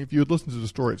if you had listened to the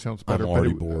story, it sounds better. I'm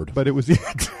already bored. But it was.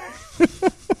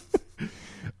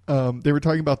 They were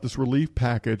talking about this relief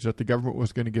package that the government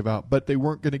was going to give out, but they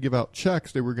weren't going to give out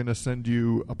checks. They were going to send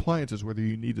you appliances, whether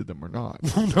you needed them or not.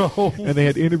 No. And they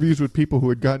had interviews with people who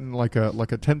had gotten like a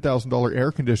 $10,000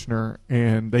 air conditioner,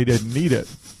 and they didn't need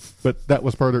it. But that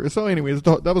was part of it. So anyways,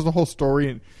 that was the whole story.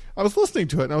 And I was listening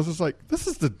to it, and I was just like, this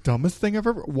is the dumbest thing I've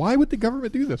ever... Why would the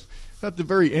government do this? At the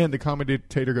very end, the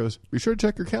commentator goes, be sure to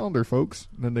check your calendar, folks.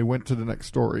 And then they went to the next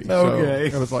story. Okay.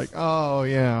 So I was like, oh,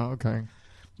 yeah, okay.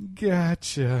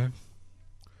 Gotcha.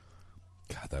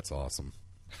 God, that's awesome.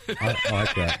 I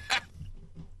like that.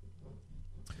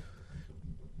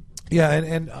 Yeah,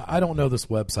 and I don't know this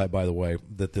website, by the way,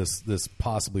 that this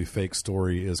possibly fake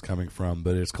story is coming from,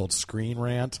 but it's called Screen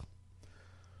Rant.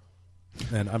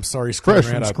 And I'm sorry, Screen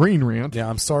Rant. Screen Rant. Yeah,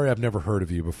 I'm sorry I've never heard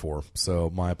of you before, so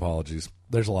my apologies.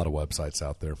 There's a lot of websites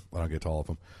out there. I don't get to all of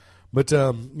them. But,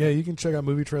 yeah, you can check out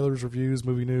movie trailers, reviews,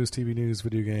 movie news, TV news,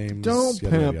 video games. Don't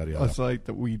yada, pimp yada, yada. a site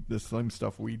that the same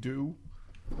stuff we do.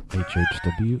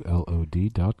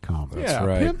 HHWLOD.com. That's yeah,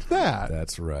 right. pimp that.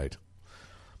 That's right.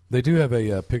 They do have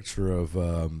a picture of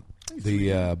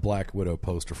the Black Widow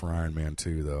poster for Iron Man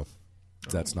 2, though.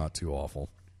 That's not too awful.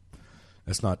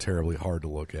 It's not terribly hard to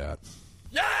look at.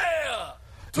 Yeah!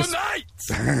 Tonight!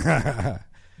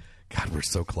 God, we're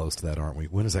so close to that, aren't we?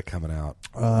 When is that coming out?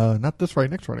 Not this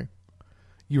Friday, next Friday.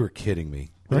 You were kidding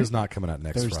me. It is not coming out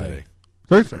next Thursday.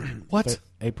 Friday. Thursday. What?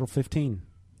 April 15.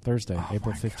 Thursday,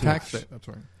 April 15th. Tax day, that's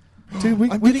right. Dude,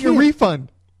 I'm getting a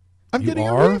refund. I'm You getting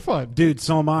are? a refund. Dude,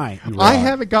 so am I. I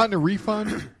haven't gotten a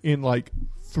refund in like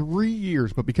 3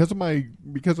 years, but because of I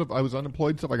was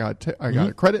unemployed and stuff, I got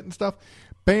a credit and stuff.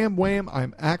 Bam, wham!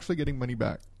 I'm actually getting money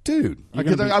back, dude.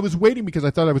 Because I was waiting because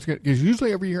I thought I was going. Because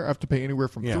usually every year I have to pay anywhere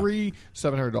from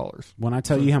 $700. When I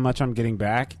tell you how much I'm getting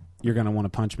back, you're going to want to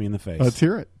punch me in the face. Let's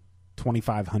hear it.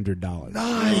 $2,500.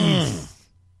 Nice.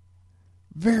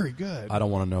 Very good. I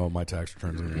don't want to know what my tax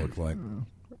returns are going to look like.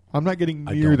 I'm not getting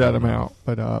near that amount,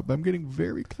 but I'm getting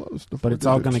very close to. But it's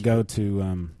all going to go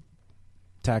to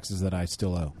taxes that I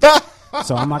still owe.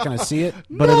 So I'm not going to see it,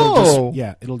 but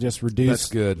it'll just reduce. That's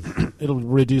good. It'll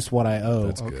reduce what I owe.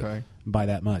 That's good. By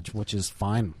that much, which is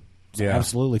fine. It's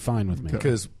absolutely fine with me.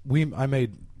 Because I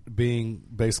made, being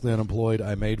basically unemployed,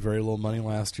 I made very little money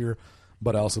last year,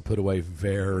 but I also put away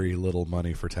very little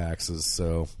money for taxes.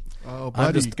 So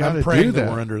buddy, I'm praying that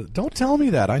we're under. Don't tell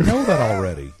me that. I know that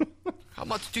already. How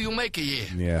much do you make a year?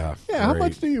 Yeah. How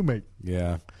much do you make?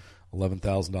 Yeah.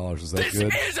 $11,000. Is that This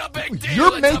good? is a big deal.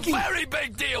 You're it's making- a very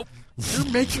big deal.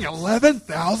 You're making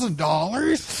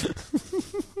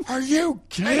 $11,000? Are you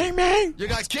kidding me? You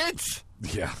got kids?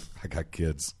 Yeah, I got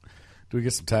kids. Do we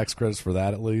get some tax credits for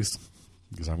that at least?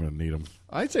 because I'm going to need them.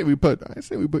 I say we put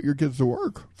your kids to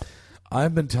work.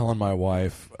 I've been telling my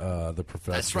wife, the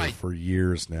professor, for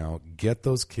years now, get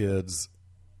those kids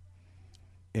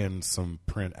in some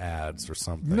print ads or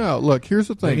something. No, look, here's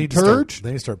the thing. They need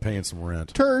to start paying some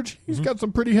rent. Turge, he's got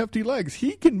some pretty hefty legs.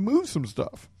 He can move some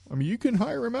stuff. I mean, you can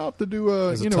hire him out to do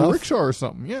a rickshaw or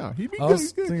something. Yeah, he'd be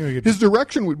good. His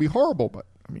direction would be horrible, but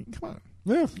I mean, come on.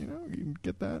 Yeah, you can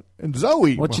get that. And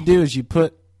Zoe, what you do is you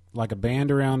put like a band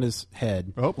around his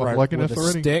head, like with a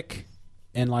stick,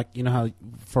 and like you know how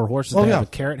for horses they have a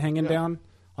carrot hanging down.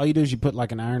 All you do is you put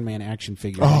like an Iron Man action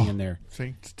figure hanging there,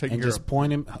 and just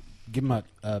point him, give him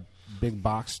a big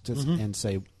box and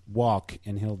say walk,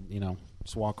 and he'll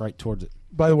just walk right towards it.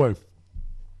 By the way,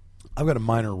 I've got a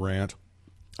minor rant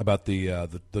about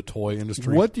the toy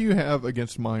industry. What do you have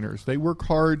against minors? They work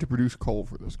hard to produce coal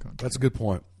for this country. That's a good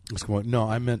point. No,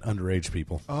 I meant underage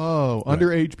people. Oh, right.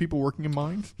 Underage people working in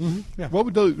mines? Mm-hmm. Yeah. What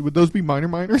would those be?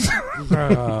 Minors?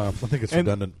 I think it's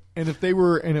redundant. And if they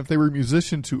were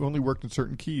musicians who only worked in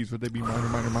certain keys, would they be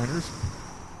minors?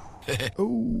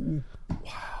 Oh,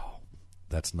 wow,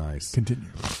 that's nice. Continue.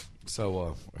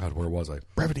 So, where was I?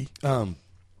 Brevity.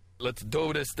 Let's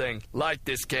do this thing. Light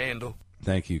this candle.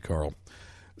 Thank you, Carl.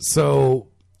 So,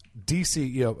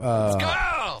 DC, Let's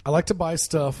go! I like to buy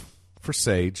stuff for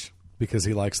Sage because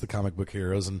he likes the comic book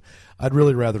heroes, and I'd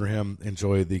really rather him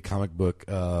enjoy the comic book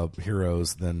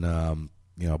heroes than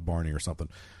Barney or something.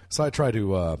 So I try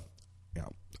to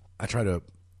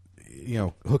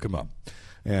hook him up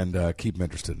and keep him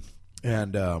interested.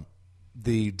 And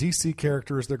the DC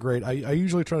characters, they're great. I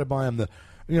usually try to buy them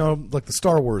like the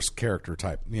Star Wars character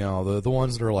type. The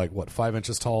ones that are like 5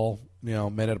 inches tall. Made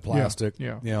out of plastic.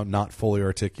 Yeah. Not fully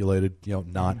articulated.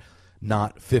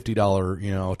 Not $50,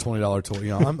 $20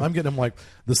 toy. I'm getting him like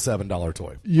the $7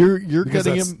 toy. You're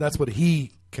getting him. That's what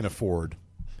he can afford.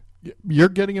 You're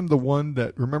getting him the one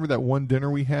that. Remember that one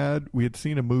dinner we had? We had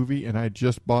seen a movie, and I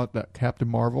just bought that Captain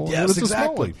Marvel. Yes,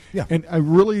 exactly. Yeah, and I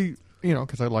really,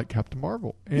 because I like Captain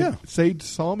Marvel. And Sage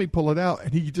saw me pull it out,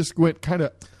 and he just went kind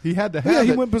of. He had to have it. Yeah,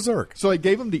 he went berserk. So I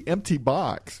gave him the empty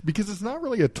box because it's not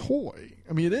really a toy.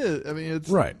 I mean, it is. I mean, it's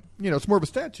right. It's more of a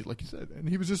statue, like you said. And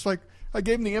he was just like, I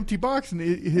gave him the empty box, and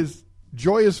his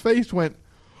joyous face went,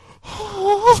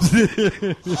 there's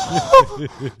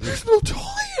no toy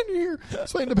in here.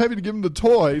 So I ended up having to give him the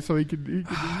toy so he could.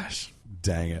 Gosh,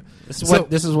 dang it!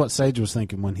 This is what Sage was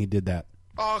thinking when he did that.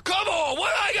 Oh, come on!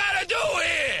 What I gotta do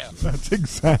here? That's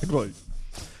exactly.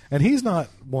 And he's not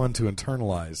one to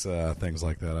internalize things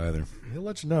like that either. He'll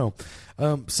let you know.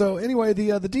 So anyway, the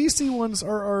DC ones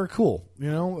are cool.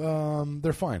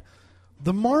 They're fine.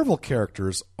 The Marvel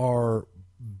characters are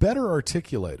better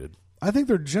articulated. I think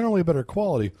they're generally better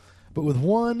quality, but with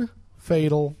one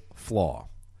fatal flaw.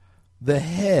 The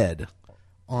head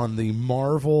on the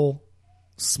Marvel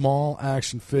small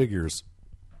action figures,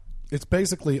 it's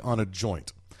basically on a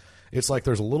joint. It's like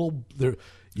there's a little...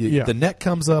 The neck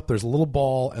comes up, there's a little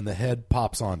ball, and the head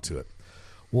pops onto it.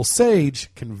 Well,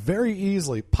 Sage can very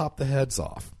easily pop the heads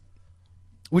off,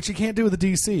 which you can't do with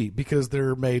the DC because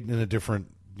they're made in a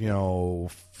different,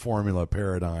 formula,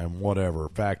 paradigm, whatever,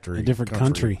 factory. A different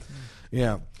country.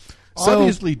 Yeah. So,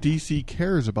 obviously, DC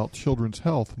cares about children's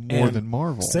health more than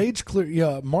Marvel.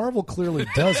 Marvel clearly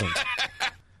doesn't.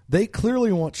 They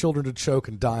clearly want children to choke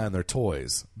and die on their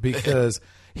toys because...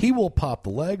 He will pop the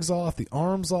legs off, the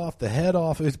arms off, the head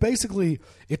off. It's basically,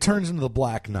 it turns into the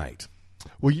Black Knight.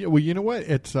 Well, you know what?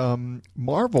 It's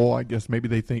Marvel, I guess maybe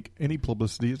they think any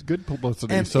publicity is good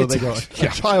publicity. And so they go, a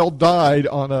child died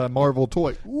on a Marvel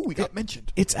toy. Ooh, we got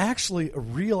mentioned. It's actually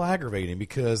real aggravating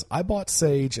because I bought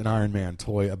Sage an Iron Man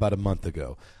toy about a month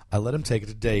ago. I let him take it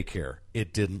to daycare.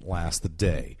 It didn't last the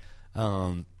day.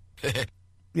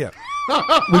 Yeah.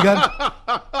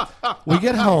 We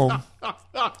get home.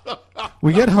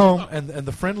 And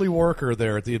the friendly worker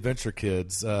there at the Adventure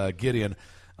Kids, Gideon,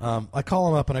 I call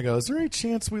him up and I go, is there any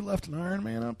chance we left an Iron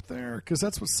Man up there? Because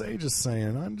that's what Sage is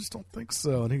saying. I just don't think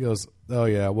so. And he goes, oh,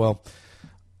 yeah, well,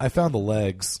 I found the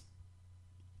legs.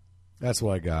 That's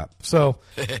what I got. So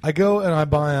I go and I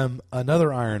buy him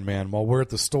another Iron Man while we're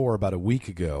at the store about a week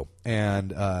ago.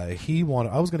 And I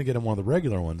was going to get him one of the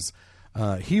regular ones.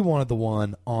 He wanted the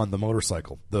one on the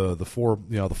motorcycle, the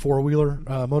four-wheeler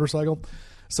motorcycle.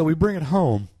 So we bring it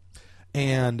home,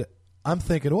 and I'm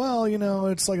thinking, well,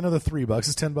 it's like another $3.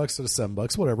 It's $10 instead of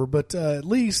 $7, whatever. But at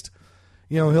least,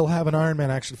 he'll have an Iron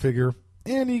Man action figure,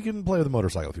 and he can play with the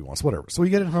motorcycle if he wants, whatever. So we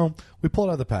get it home, we pull it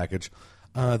out of the package.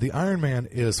 The Iron Man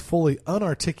is fully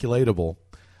unarticulatable.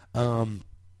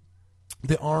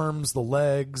 The arms, the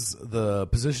legs, the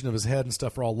position of his head and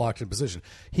stuff are all locked in position.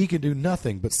 He can do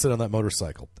nothing but sit on that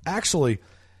motorcycle. Actually,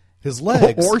 his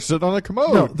legs, or sit on a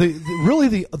commode. No,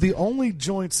 the only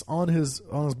joints on his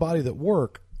body that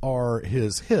work are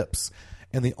his hips,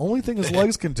 and the only thing his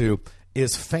legs can do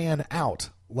is fan out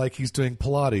like he's doing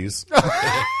Pilates,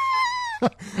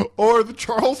 or the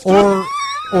Charleston, or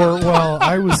well,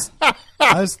 I was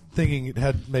thinking it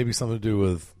had maybe something to do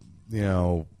with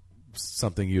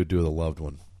something you would do with a loved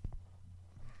one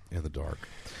in the dark.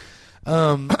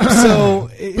 So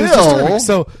it was disturbing.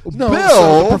 So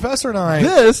the professor and I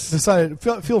decided.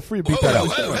 Feel free to beat that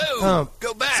out.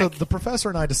 Go back. So the professor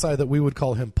and I decided that we would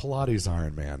call him Pilates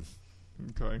Iron Man.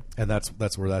 Okay, and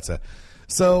that's where that's at.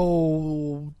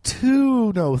 So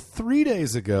 3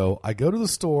 days ago, I go to the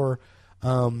store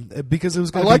because it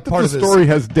was going to be part of this. The story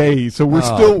has days, so we're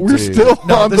still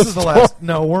no, on this the is the last.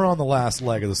 No, we're on the last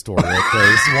leg of the story. Okay,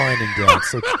 it's winding down.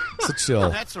 So chill.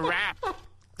 That's a wrap.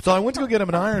 So I went to go get him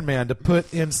an Iron Man to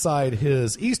put inside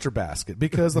his Easter basket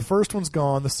because the first one's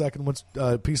gone, the second one's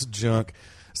a piece of junk.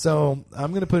 So I'm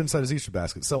going to put it inside his Easter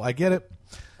basket. So I get it.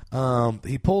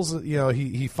 He pulls it,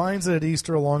 he finds it at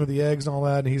Easter along with the eggs and all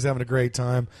that, and he's having a great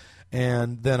time.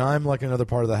 And then I'm like another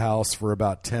part of the house for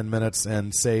about 10 minutes,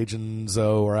 and Sage and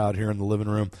Zoe are out here in the living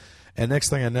room. And next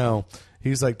thing I know,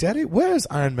 he's like, "Daddy, where's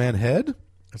Iron Man head?"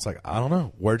 It's like, "I don't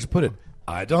know. Where'd you put it?"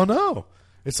 "I don't know."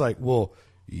 It's like, "Well,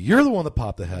 you're the one that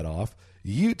popped the head off.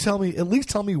 You at least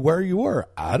tell me where you were."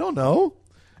 "I don't know."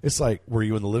 It's like, "Were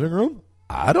you in the living room?"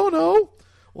 "I don't know."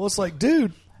 Well, it's like,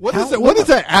 dude. What is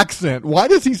that accent? Why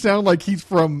does he sound like he's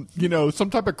from, some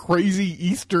type of crazy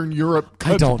Eastern Europe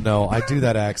country? I don't know. I do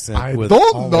that accent I with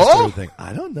don't almost know. everything.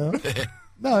 I don't know.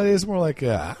 No, it's more like,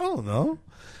 I don't know.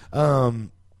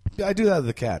 I do that with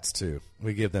the cats, too.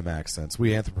 We give them accents.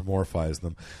 We anthropomorphize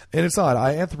them. And it's odd.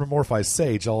 I anthropomorphize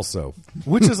Sage also,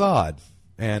 which is odd.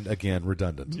 And, again,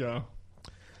 redundant. Yeah.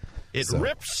 It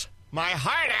rips my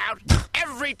heart out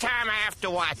every time I have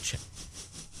to watch it.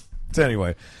 So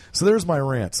anyway, so there's my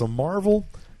rant. So Marvel,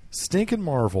 stinking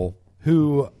Marvel,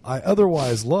 who I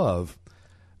otherwise love,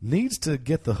 needs to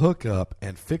get the hook up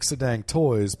and fix the dang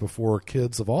toys before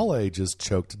kids of all ages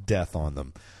choke to death on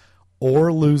them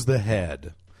or lose the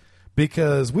head.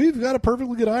 Because we've got a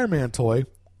perfectly good Iron Man toy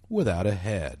without a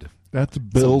head. That's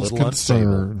Bill's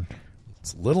concern.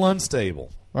 It's a little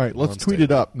unstable. All right, let's tweet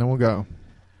it up, and then we'll go.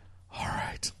 All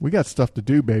right. We got stuff to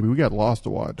do, baby. We got Lost to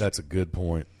watch. That's a good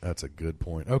point.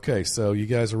 Okay, so you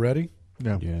guys are ready?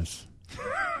 Yeah. Yes.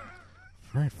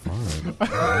 All right, fine.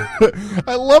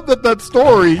 I love that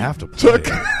story took...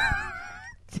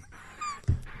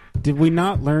 Did we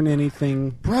not learn anything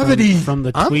brevity from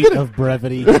the tweet of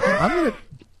brevity?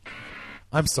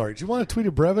 I'm sorry. Do you want a tweet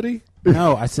of brevity?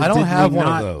 No, I said I don't did have we one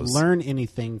not of those. Learn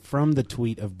anything from the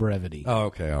tweet of brevity? Oh,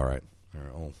 okay. All right.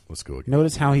 Well, let's go again.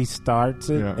 Notice how he starts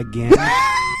it again.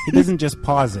 He doesn't just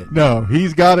pause it. No,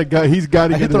 he's got to go. He's got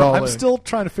to get it all. I'm still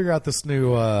trying to figure out this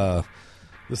new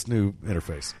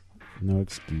interface. No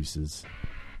excuses.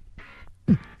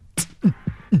 I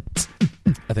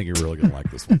think you're really going to like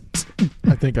this one.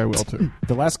 I think I will too.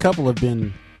 The last couple have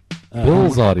been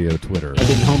Bill's audio Twitter. Have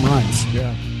been home runs.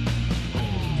 Yeah.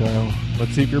 So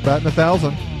let's see if you're batting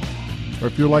 1,000, or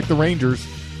if you're like the Rangers.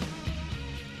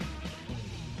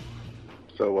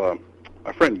 So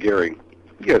my friend Gary,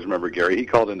 you guys remember Gary? He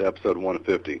called into episode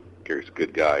 150. Gary's a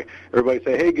good guy. Everybody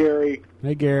say, "Hey, Gary."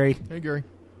 Hey, Gary. Hey, Gary.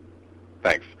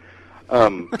 Thanks.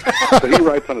 So he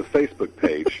writes on his Facebook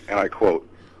page, and I quote,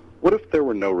 "What if there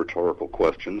were no rhetorical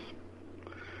questions?"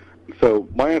 So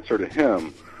my answer to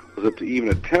him was that to even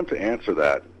attempt to answer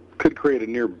that could create a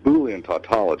near Boolean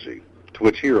tautology, to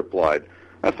which he replied,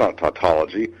 "That's not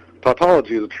tautology.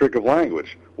 Tautology is a trick of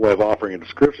language, a way of offering a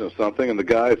description of something in the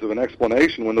guise of an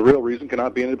explanation when the real reason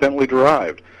cannot be independently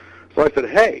derived." So I said,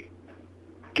 "Hey,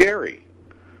 Gary,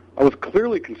 I was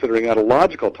clearly considering that a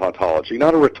logical tautology,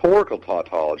 not a rhetorical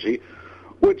tautology,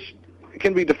 which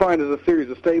can be defined as a series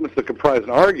of statements that comprise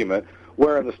an argument,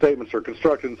 wherein the statements are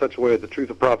constructed in such a way that the truth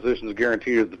of propositions is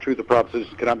guaranteed, as the truth of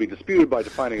propositions cannot be disputed by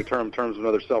defining a term in terms of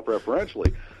another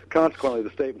self-referentially. Consequently, the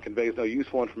statement conveys no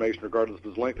useful information regardless of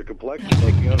its length or complexity,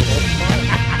 making it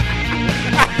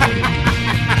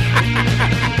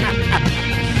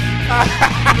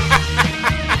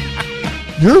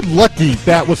You're lucky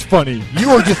that was funny. You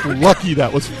are just lucky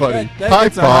that was funny. High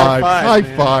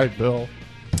five, Bill.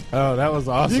 Oh, that was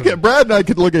awesome. Brad and I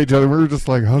could look at each other. We were just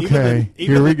like, okay,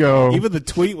 here we go. Even the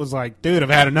tweet was like, dude, I've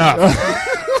had enough.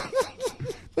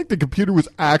 I think the computer was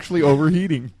actually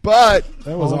overheating. But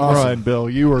that was awesome. Run, Bill.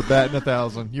 You were batting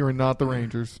 1,000. You were not the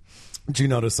Rangers. Did you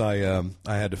notice I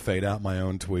had to fade out my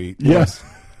own tweet? Yes.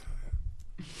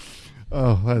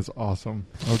 Oh, that's awesome.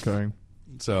 Okay.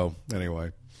 So,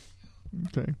 anyway.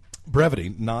 Okay.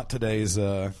 Brevity, not today's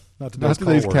Not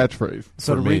today's catchphrase.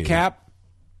 So to me. recap,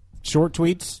 short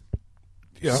tweets,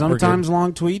 Yeah, sometimes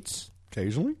long tweets.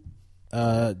 Occasionally.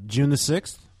 June the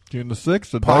 6th. June the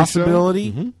 6th.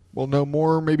 Possibility. Mm-hmm. We'll know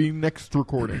more maybe next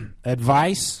recording.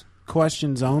 Advice,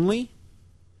 questions only.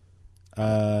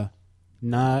 Not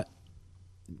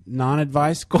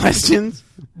non-advice questions.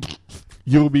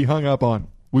 You'll be hung up on.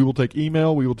 We will take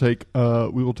email. We will take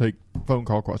phone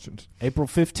call questions. April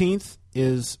 15th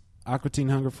is Aqua Teen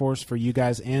Hunger Force for you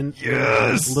guys and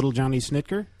Little Johnny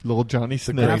Snitker. Little Johnny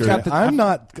Snitker. I'm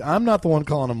not the one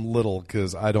calling him little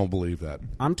because I don't believe that.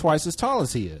 I'm twice as tall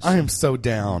as he is. I am so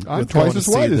down. I'm with twice going as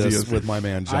to see wide as he this is. with my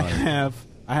man Johnny.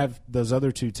 I have those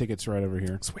other 2 tickets right over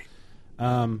here. Sweet.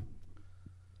 And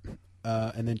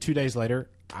then 2 days later,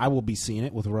 I will be seeing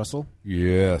it with Russell.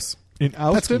 Yes. In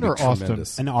Austin or Austin?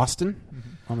 Tremendous. In Austin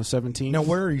on the 17th. Now,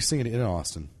 where are you seeing it in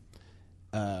Austin?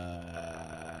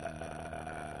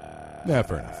 Yeah,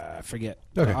 fair enough. I forget.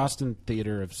 Okay. The Austin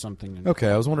Theater of something. Okay,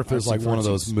 I was wondering if there's like one of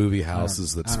those Francis. movie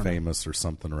houses that's I don't know. famous or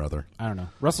something or other. I don't know.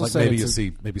 Russell Like said maybe it's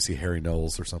maybe see Harry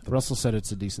Knowles or something. Russell said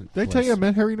it's a decent Did I place. tell you I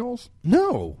met Harry Knowles?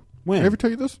 No. When? Did I ever tell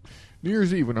you this? New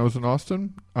Year's Eve when I was in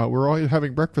Austin, we're all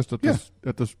having breakfast at this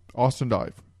Austin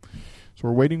Dive. So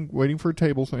we're waiting for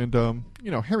tables, and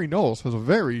Harry Knowles has a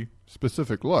very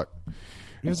specific look.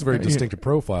 He has a very distinctive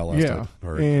profile. Yeah,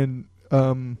 and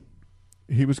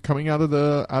he was coming out of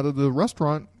the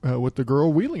restaurant with the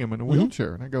girl wheeling him in a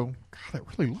wheelchair, and I go, God, that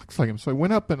really looks like him. So I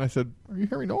went up and I said, "Are you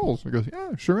Harry Knowles?" And he goes,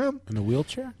 "Yeah, sure am." In a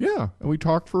wheelchair? Yeah, and we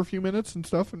talked for a few minutes and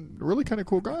stuff, and a really kind of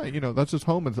cool guy. That's his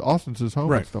home, and Austin's his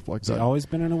home, and stuff like Has that. he always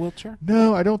been in a wheelchair?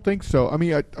 No, I don't think so. I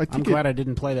mean, I think I'm glad I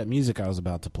didn't play that music I was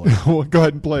about to play. Well, go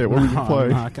ahead and play it. What would you play?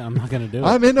 I'm not going to do it.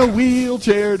 I'm in a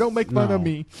wheelchair. Don't make fun of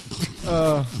me.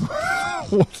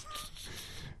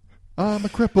 I'm a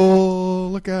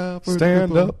cripple. Look out for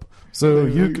Stand the cripple. up so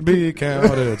you can be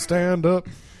counted. Stand up.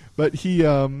 But he,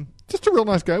 just a real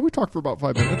nice guy. We talked for about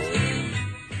 5 minutes.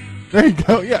 There you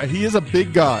go. Yeah, he is a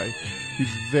big guy.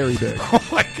 He's very big. Oh,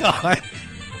 my God.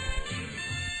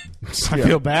 I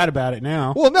feel bad about it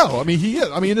now. Well, no. I mean, he is.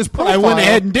 I mean, his profile. I went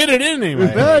ahead and did it anyway.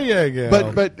 There you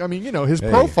go. But I mean, his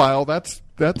profile, that's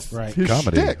right. his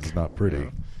Comedy shtick. is not pretty.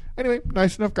 Anyway,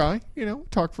 nice enough guy.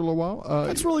 Talked for a little while.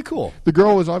 That's really cool. The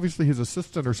girl was obviously his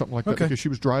assistant or something like that Okay. because she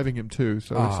was driving him too.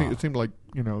 So it seemed like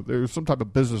there was some type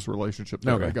of business relationship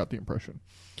there. Okay. I got the impression.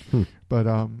 But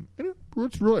it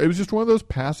was just one of those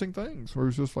passing things where it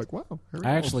was just like, wow. Harry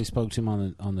I Knowles. actually spoke to him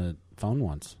on the phone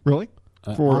once. Really?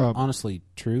 Honestly,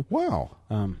 true. Wow.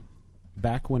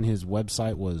 Back when his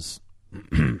website was,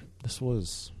 let's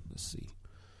see,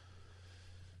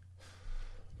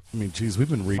 I mean, geez, we've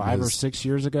been reading 5 or 6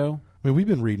 years ago. I mean, we've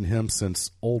been reading him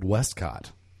since Old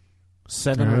Westcott.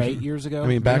 7 or 8 years ago. I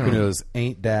mean, back when it was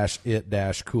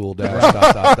ain't-it-cool ...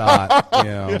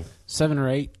 7 or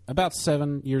 8, about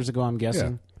 7 years ago, I'm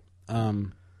guessing.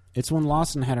 It's when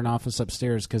Lawson had an office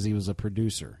upstairs because he was a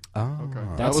producer. Oh, okay.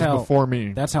 That was before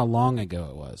me. That's how long ago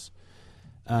it was.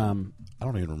 I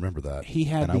don't even remember that. He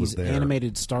had these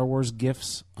animated Star Wars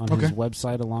GIFs on his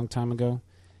website a long time ago,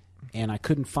 and I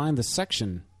couldn't find the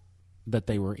section that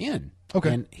they were in.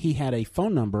 Okay. And he had a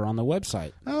phone number on the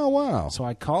website. Oh, wow. So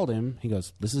I called him. He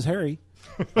goes, "This is Harry."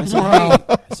 I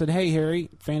said, hey, Harry,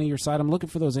 fan of your site. I'm looking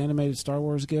for those animated Star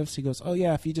Wars GIFs. He goes, oh,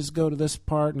 yeah, if you just go to this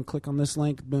part and click on this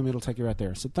link, boom, it'll take you right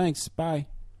there. I said, thanks, bye.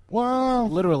 Wow.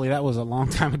 Literally, that was a long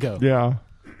time ago. Yeah.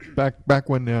 Back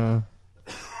when, I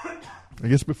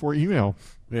guess before email.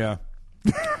 Yeah.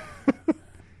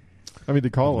 I mean, to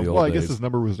call him. Well, I guess days. his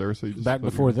number was there. So you just Back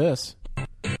before this.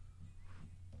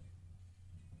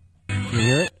 Can you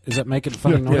hear it? Is that making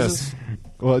funny noises? Yes.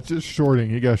 Well, it's just shorting.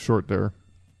 He got short there.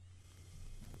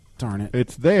 Darn it.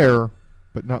 It's there,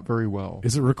 but not very well.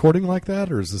 Is it recording like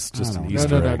that, or is this just an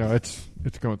Easter egg? No. It's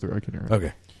going through. I can hear it.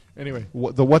 Okay. Anyway,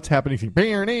 the what's happening thing.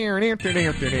 There you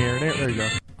go.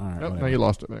 All right. Nope, now you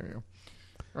lost it. There you go.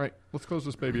 All right, let's close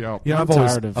this baby out. Yeah, I've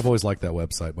always liked that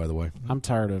website, by the way. I'm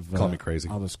tired of Call me crazy.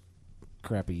 all this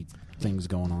crappy things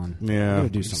going on. Yeah, Gotta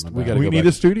do something about We need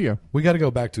a studio. We got to go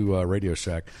back to Radio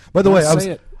Shack. By the way, I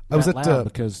was at loud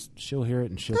because she'll hear it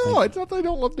and she'll. No, think it's not that I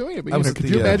don't love doing it. But could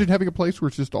you imagine having a place where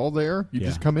it's just all there? You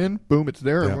just come in, boom, it's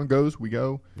there. Yeah. Everyone goes, we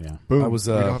go. Yeah. Boom. we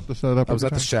don't have to set it up. I was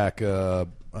every at the time. Shack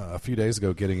a few days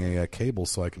ago getting a cable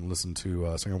so I can listen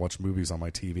to so I can watch movies on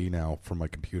my TV now from my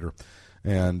computer.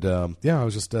 And I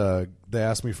was just they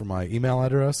asked me for my email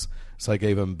address, so I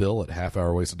gave him Bill at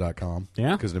halfhourwasted.com.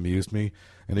 Yeah, because it amused me.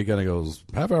 And he kind of goes,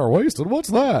 "Half Hour Wasted? What's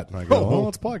that?" And I go, "Well,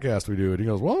 it's a podcast we do." And he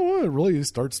goes, "Well, it really?" He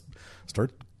start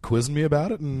quizzing me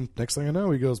about it, and next thing I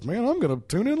know, he goes, "Man, I'm going to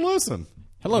tune in and listen."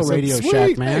 Hello, Radio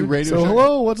Shack, man. Hey, Radio So Shack.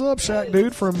 hello, what's up, Shack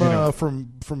dude from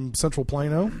from Central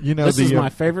Plano? You know, This is my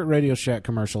favorite Radio Shack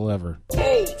commercial ever.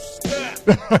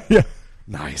 Yeah.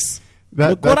 Nice.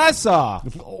 Look what I saw.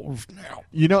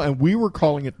 You know, and we were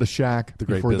calling it the Shack The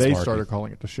Great before they Bismarck. started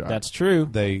calling it the Shack. That's true.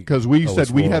 Because we owe said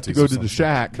us we have to go royalties to or the something.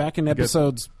 Shack Back in to get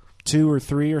episodes 2 or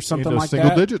 3 or something into like single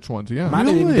that. digits ones. Yeah, Might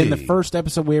have even been the Really? first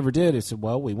episode we ever did. It said,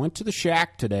 well, we went to the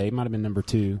Shack today. Might have been number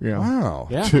 2. yeah. Wow.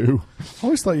 Yeah. 2. I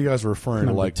always thought you guys were referring to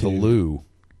Number like 2. the loo.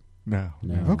 No.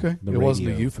 No. Okay. The It wasn't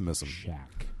a Radio euphemism.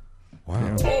 Shack.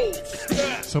 Wow.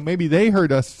 So maybe they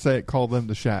heard us say call them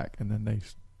the Shack, and then they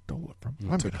stole it from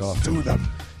them. I'm Took going off. to sue them.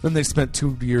 Then they spent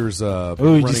 2 years did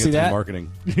running you it see through that?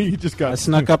 marketing. You just got I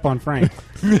snuck up on Frank.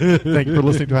 Thank you for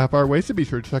listening to Half Hour Wasted. Be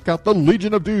sure to check out the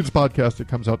Legion of Dudes podcast. It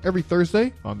comes out every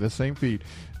Thursday on this same feed.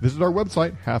 Visit our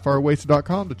website,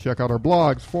 halfhourwasted.com, to check out our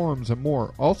blogs, forums, and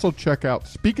more. Also check out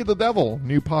Speak of the Devil,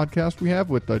 new podcast we have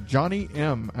with Johnny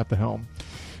M. at the helm.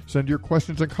 Send your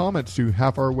questions and comments to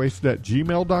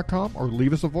halfhourwasted@gmail.com or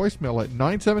leave us a voicemail at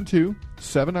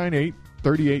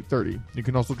 972-798-3830. You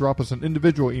can also drop us an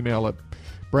individual email at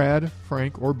Brad,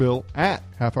 Frank, or Bill at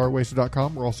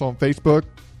halfhourwasted.com. We're also on Facebook.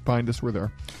 Find us, we're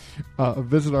there.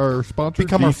 Visit our sponsor,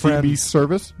 Become our friends.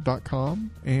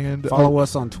 dcbservice.com. And Follow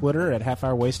us on Twitter at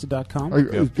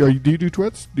halfhourwasted.com. do you do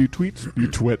twits? Do you tweets? Do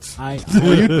you twits? I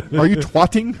Are you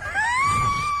twatting?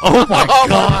 Oh my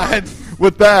God!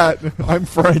 With that, I'm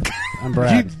Frank. I'm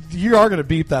Brad. You are going to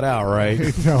beep that out, right?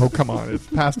 No, come on. It's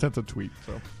past tense of tweet.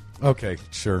 So. Okay,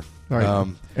 sure. All right.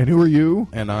 And who are you?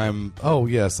 And I'm. Oh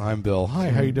yes, I'm Bill.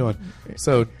 Hi, how you doing?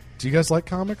 So, do you guys like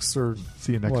comics or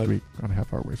See you next what? week on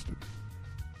Half Hour Wasted.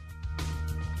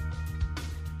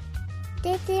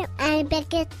 This is Annie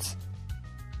Beckett.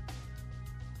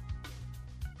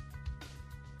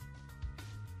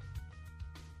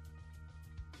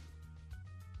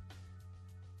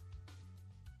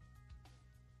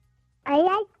 I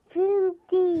like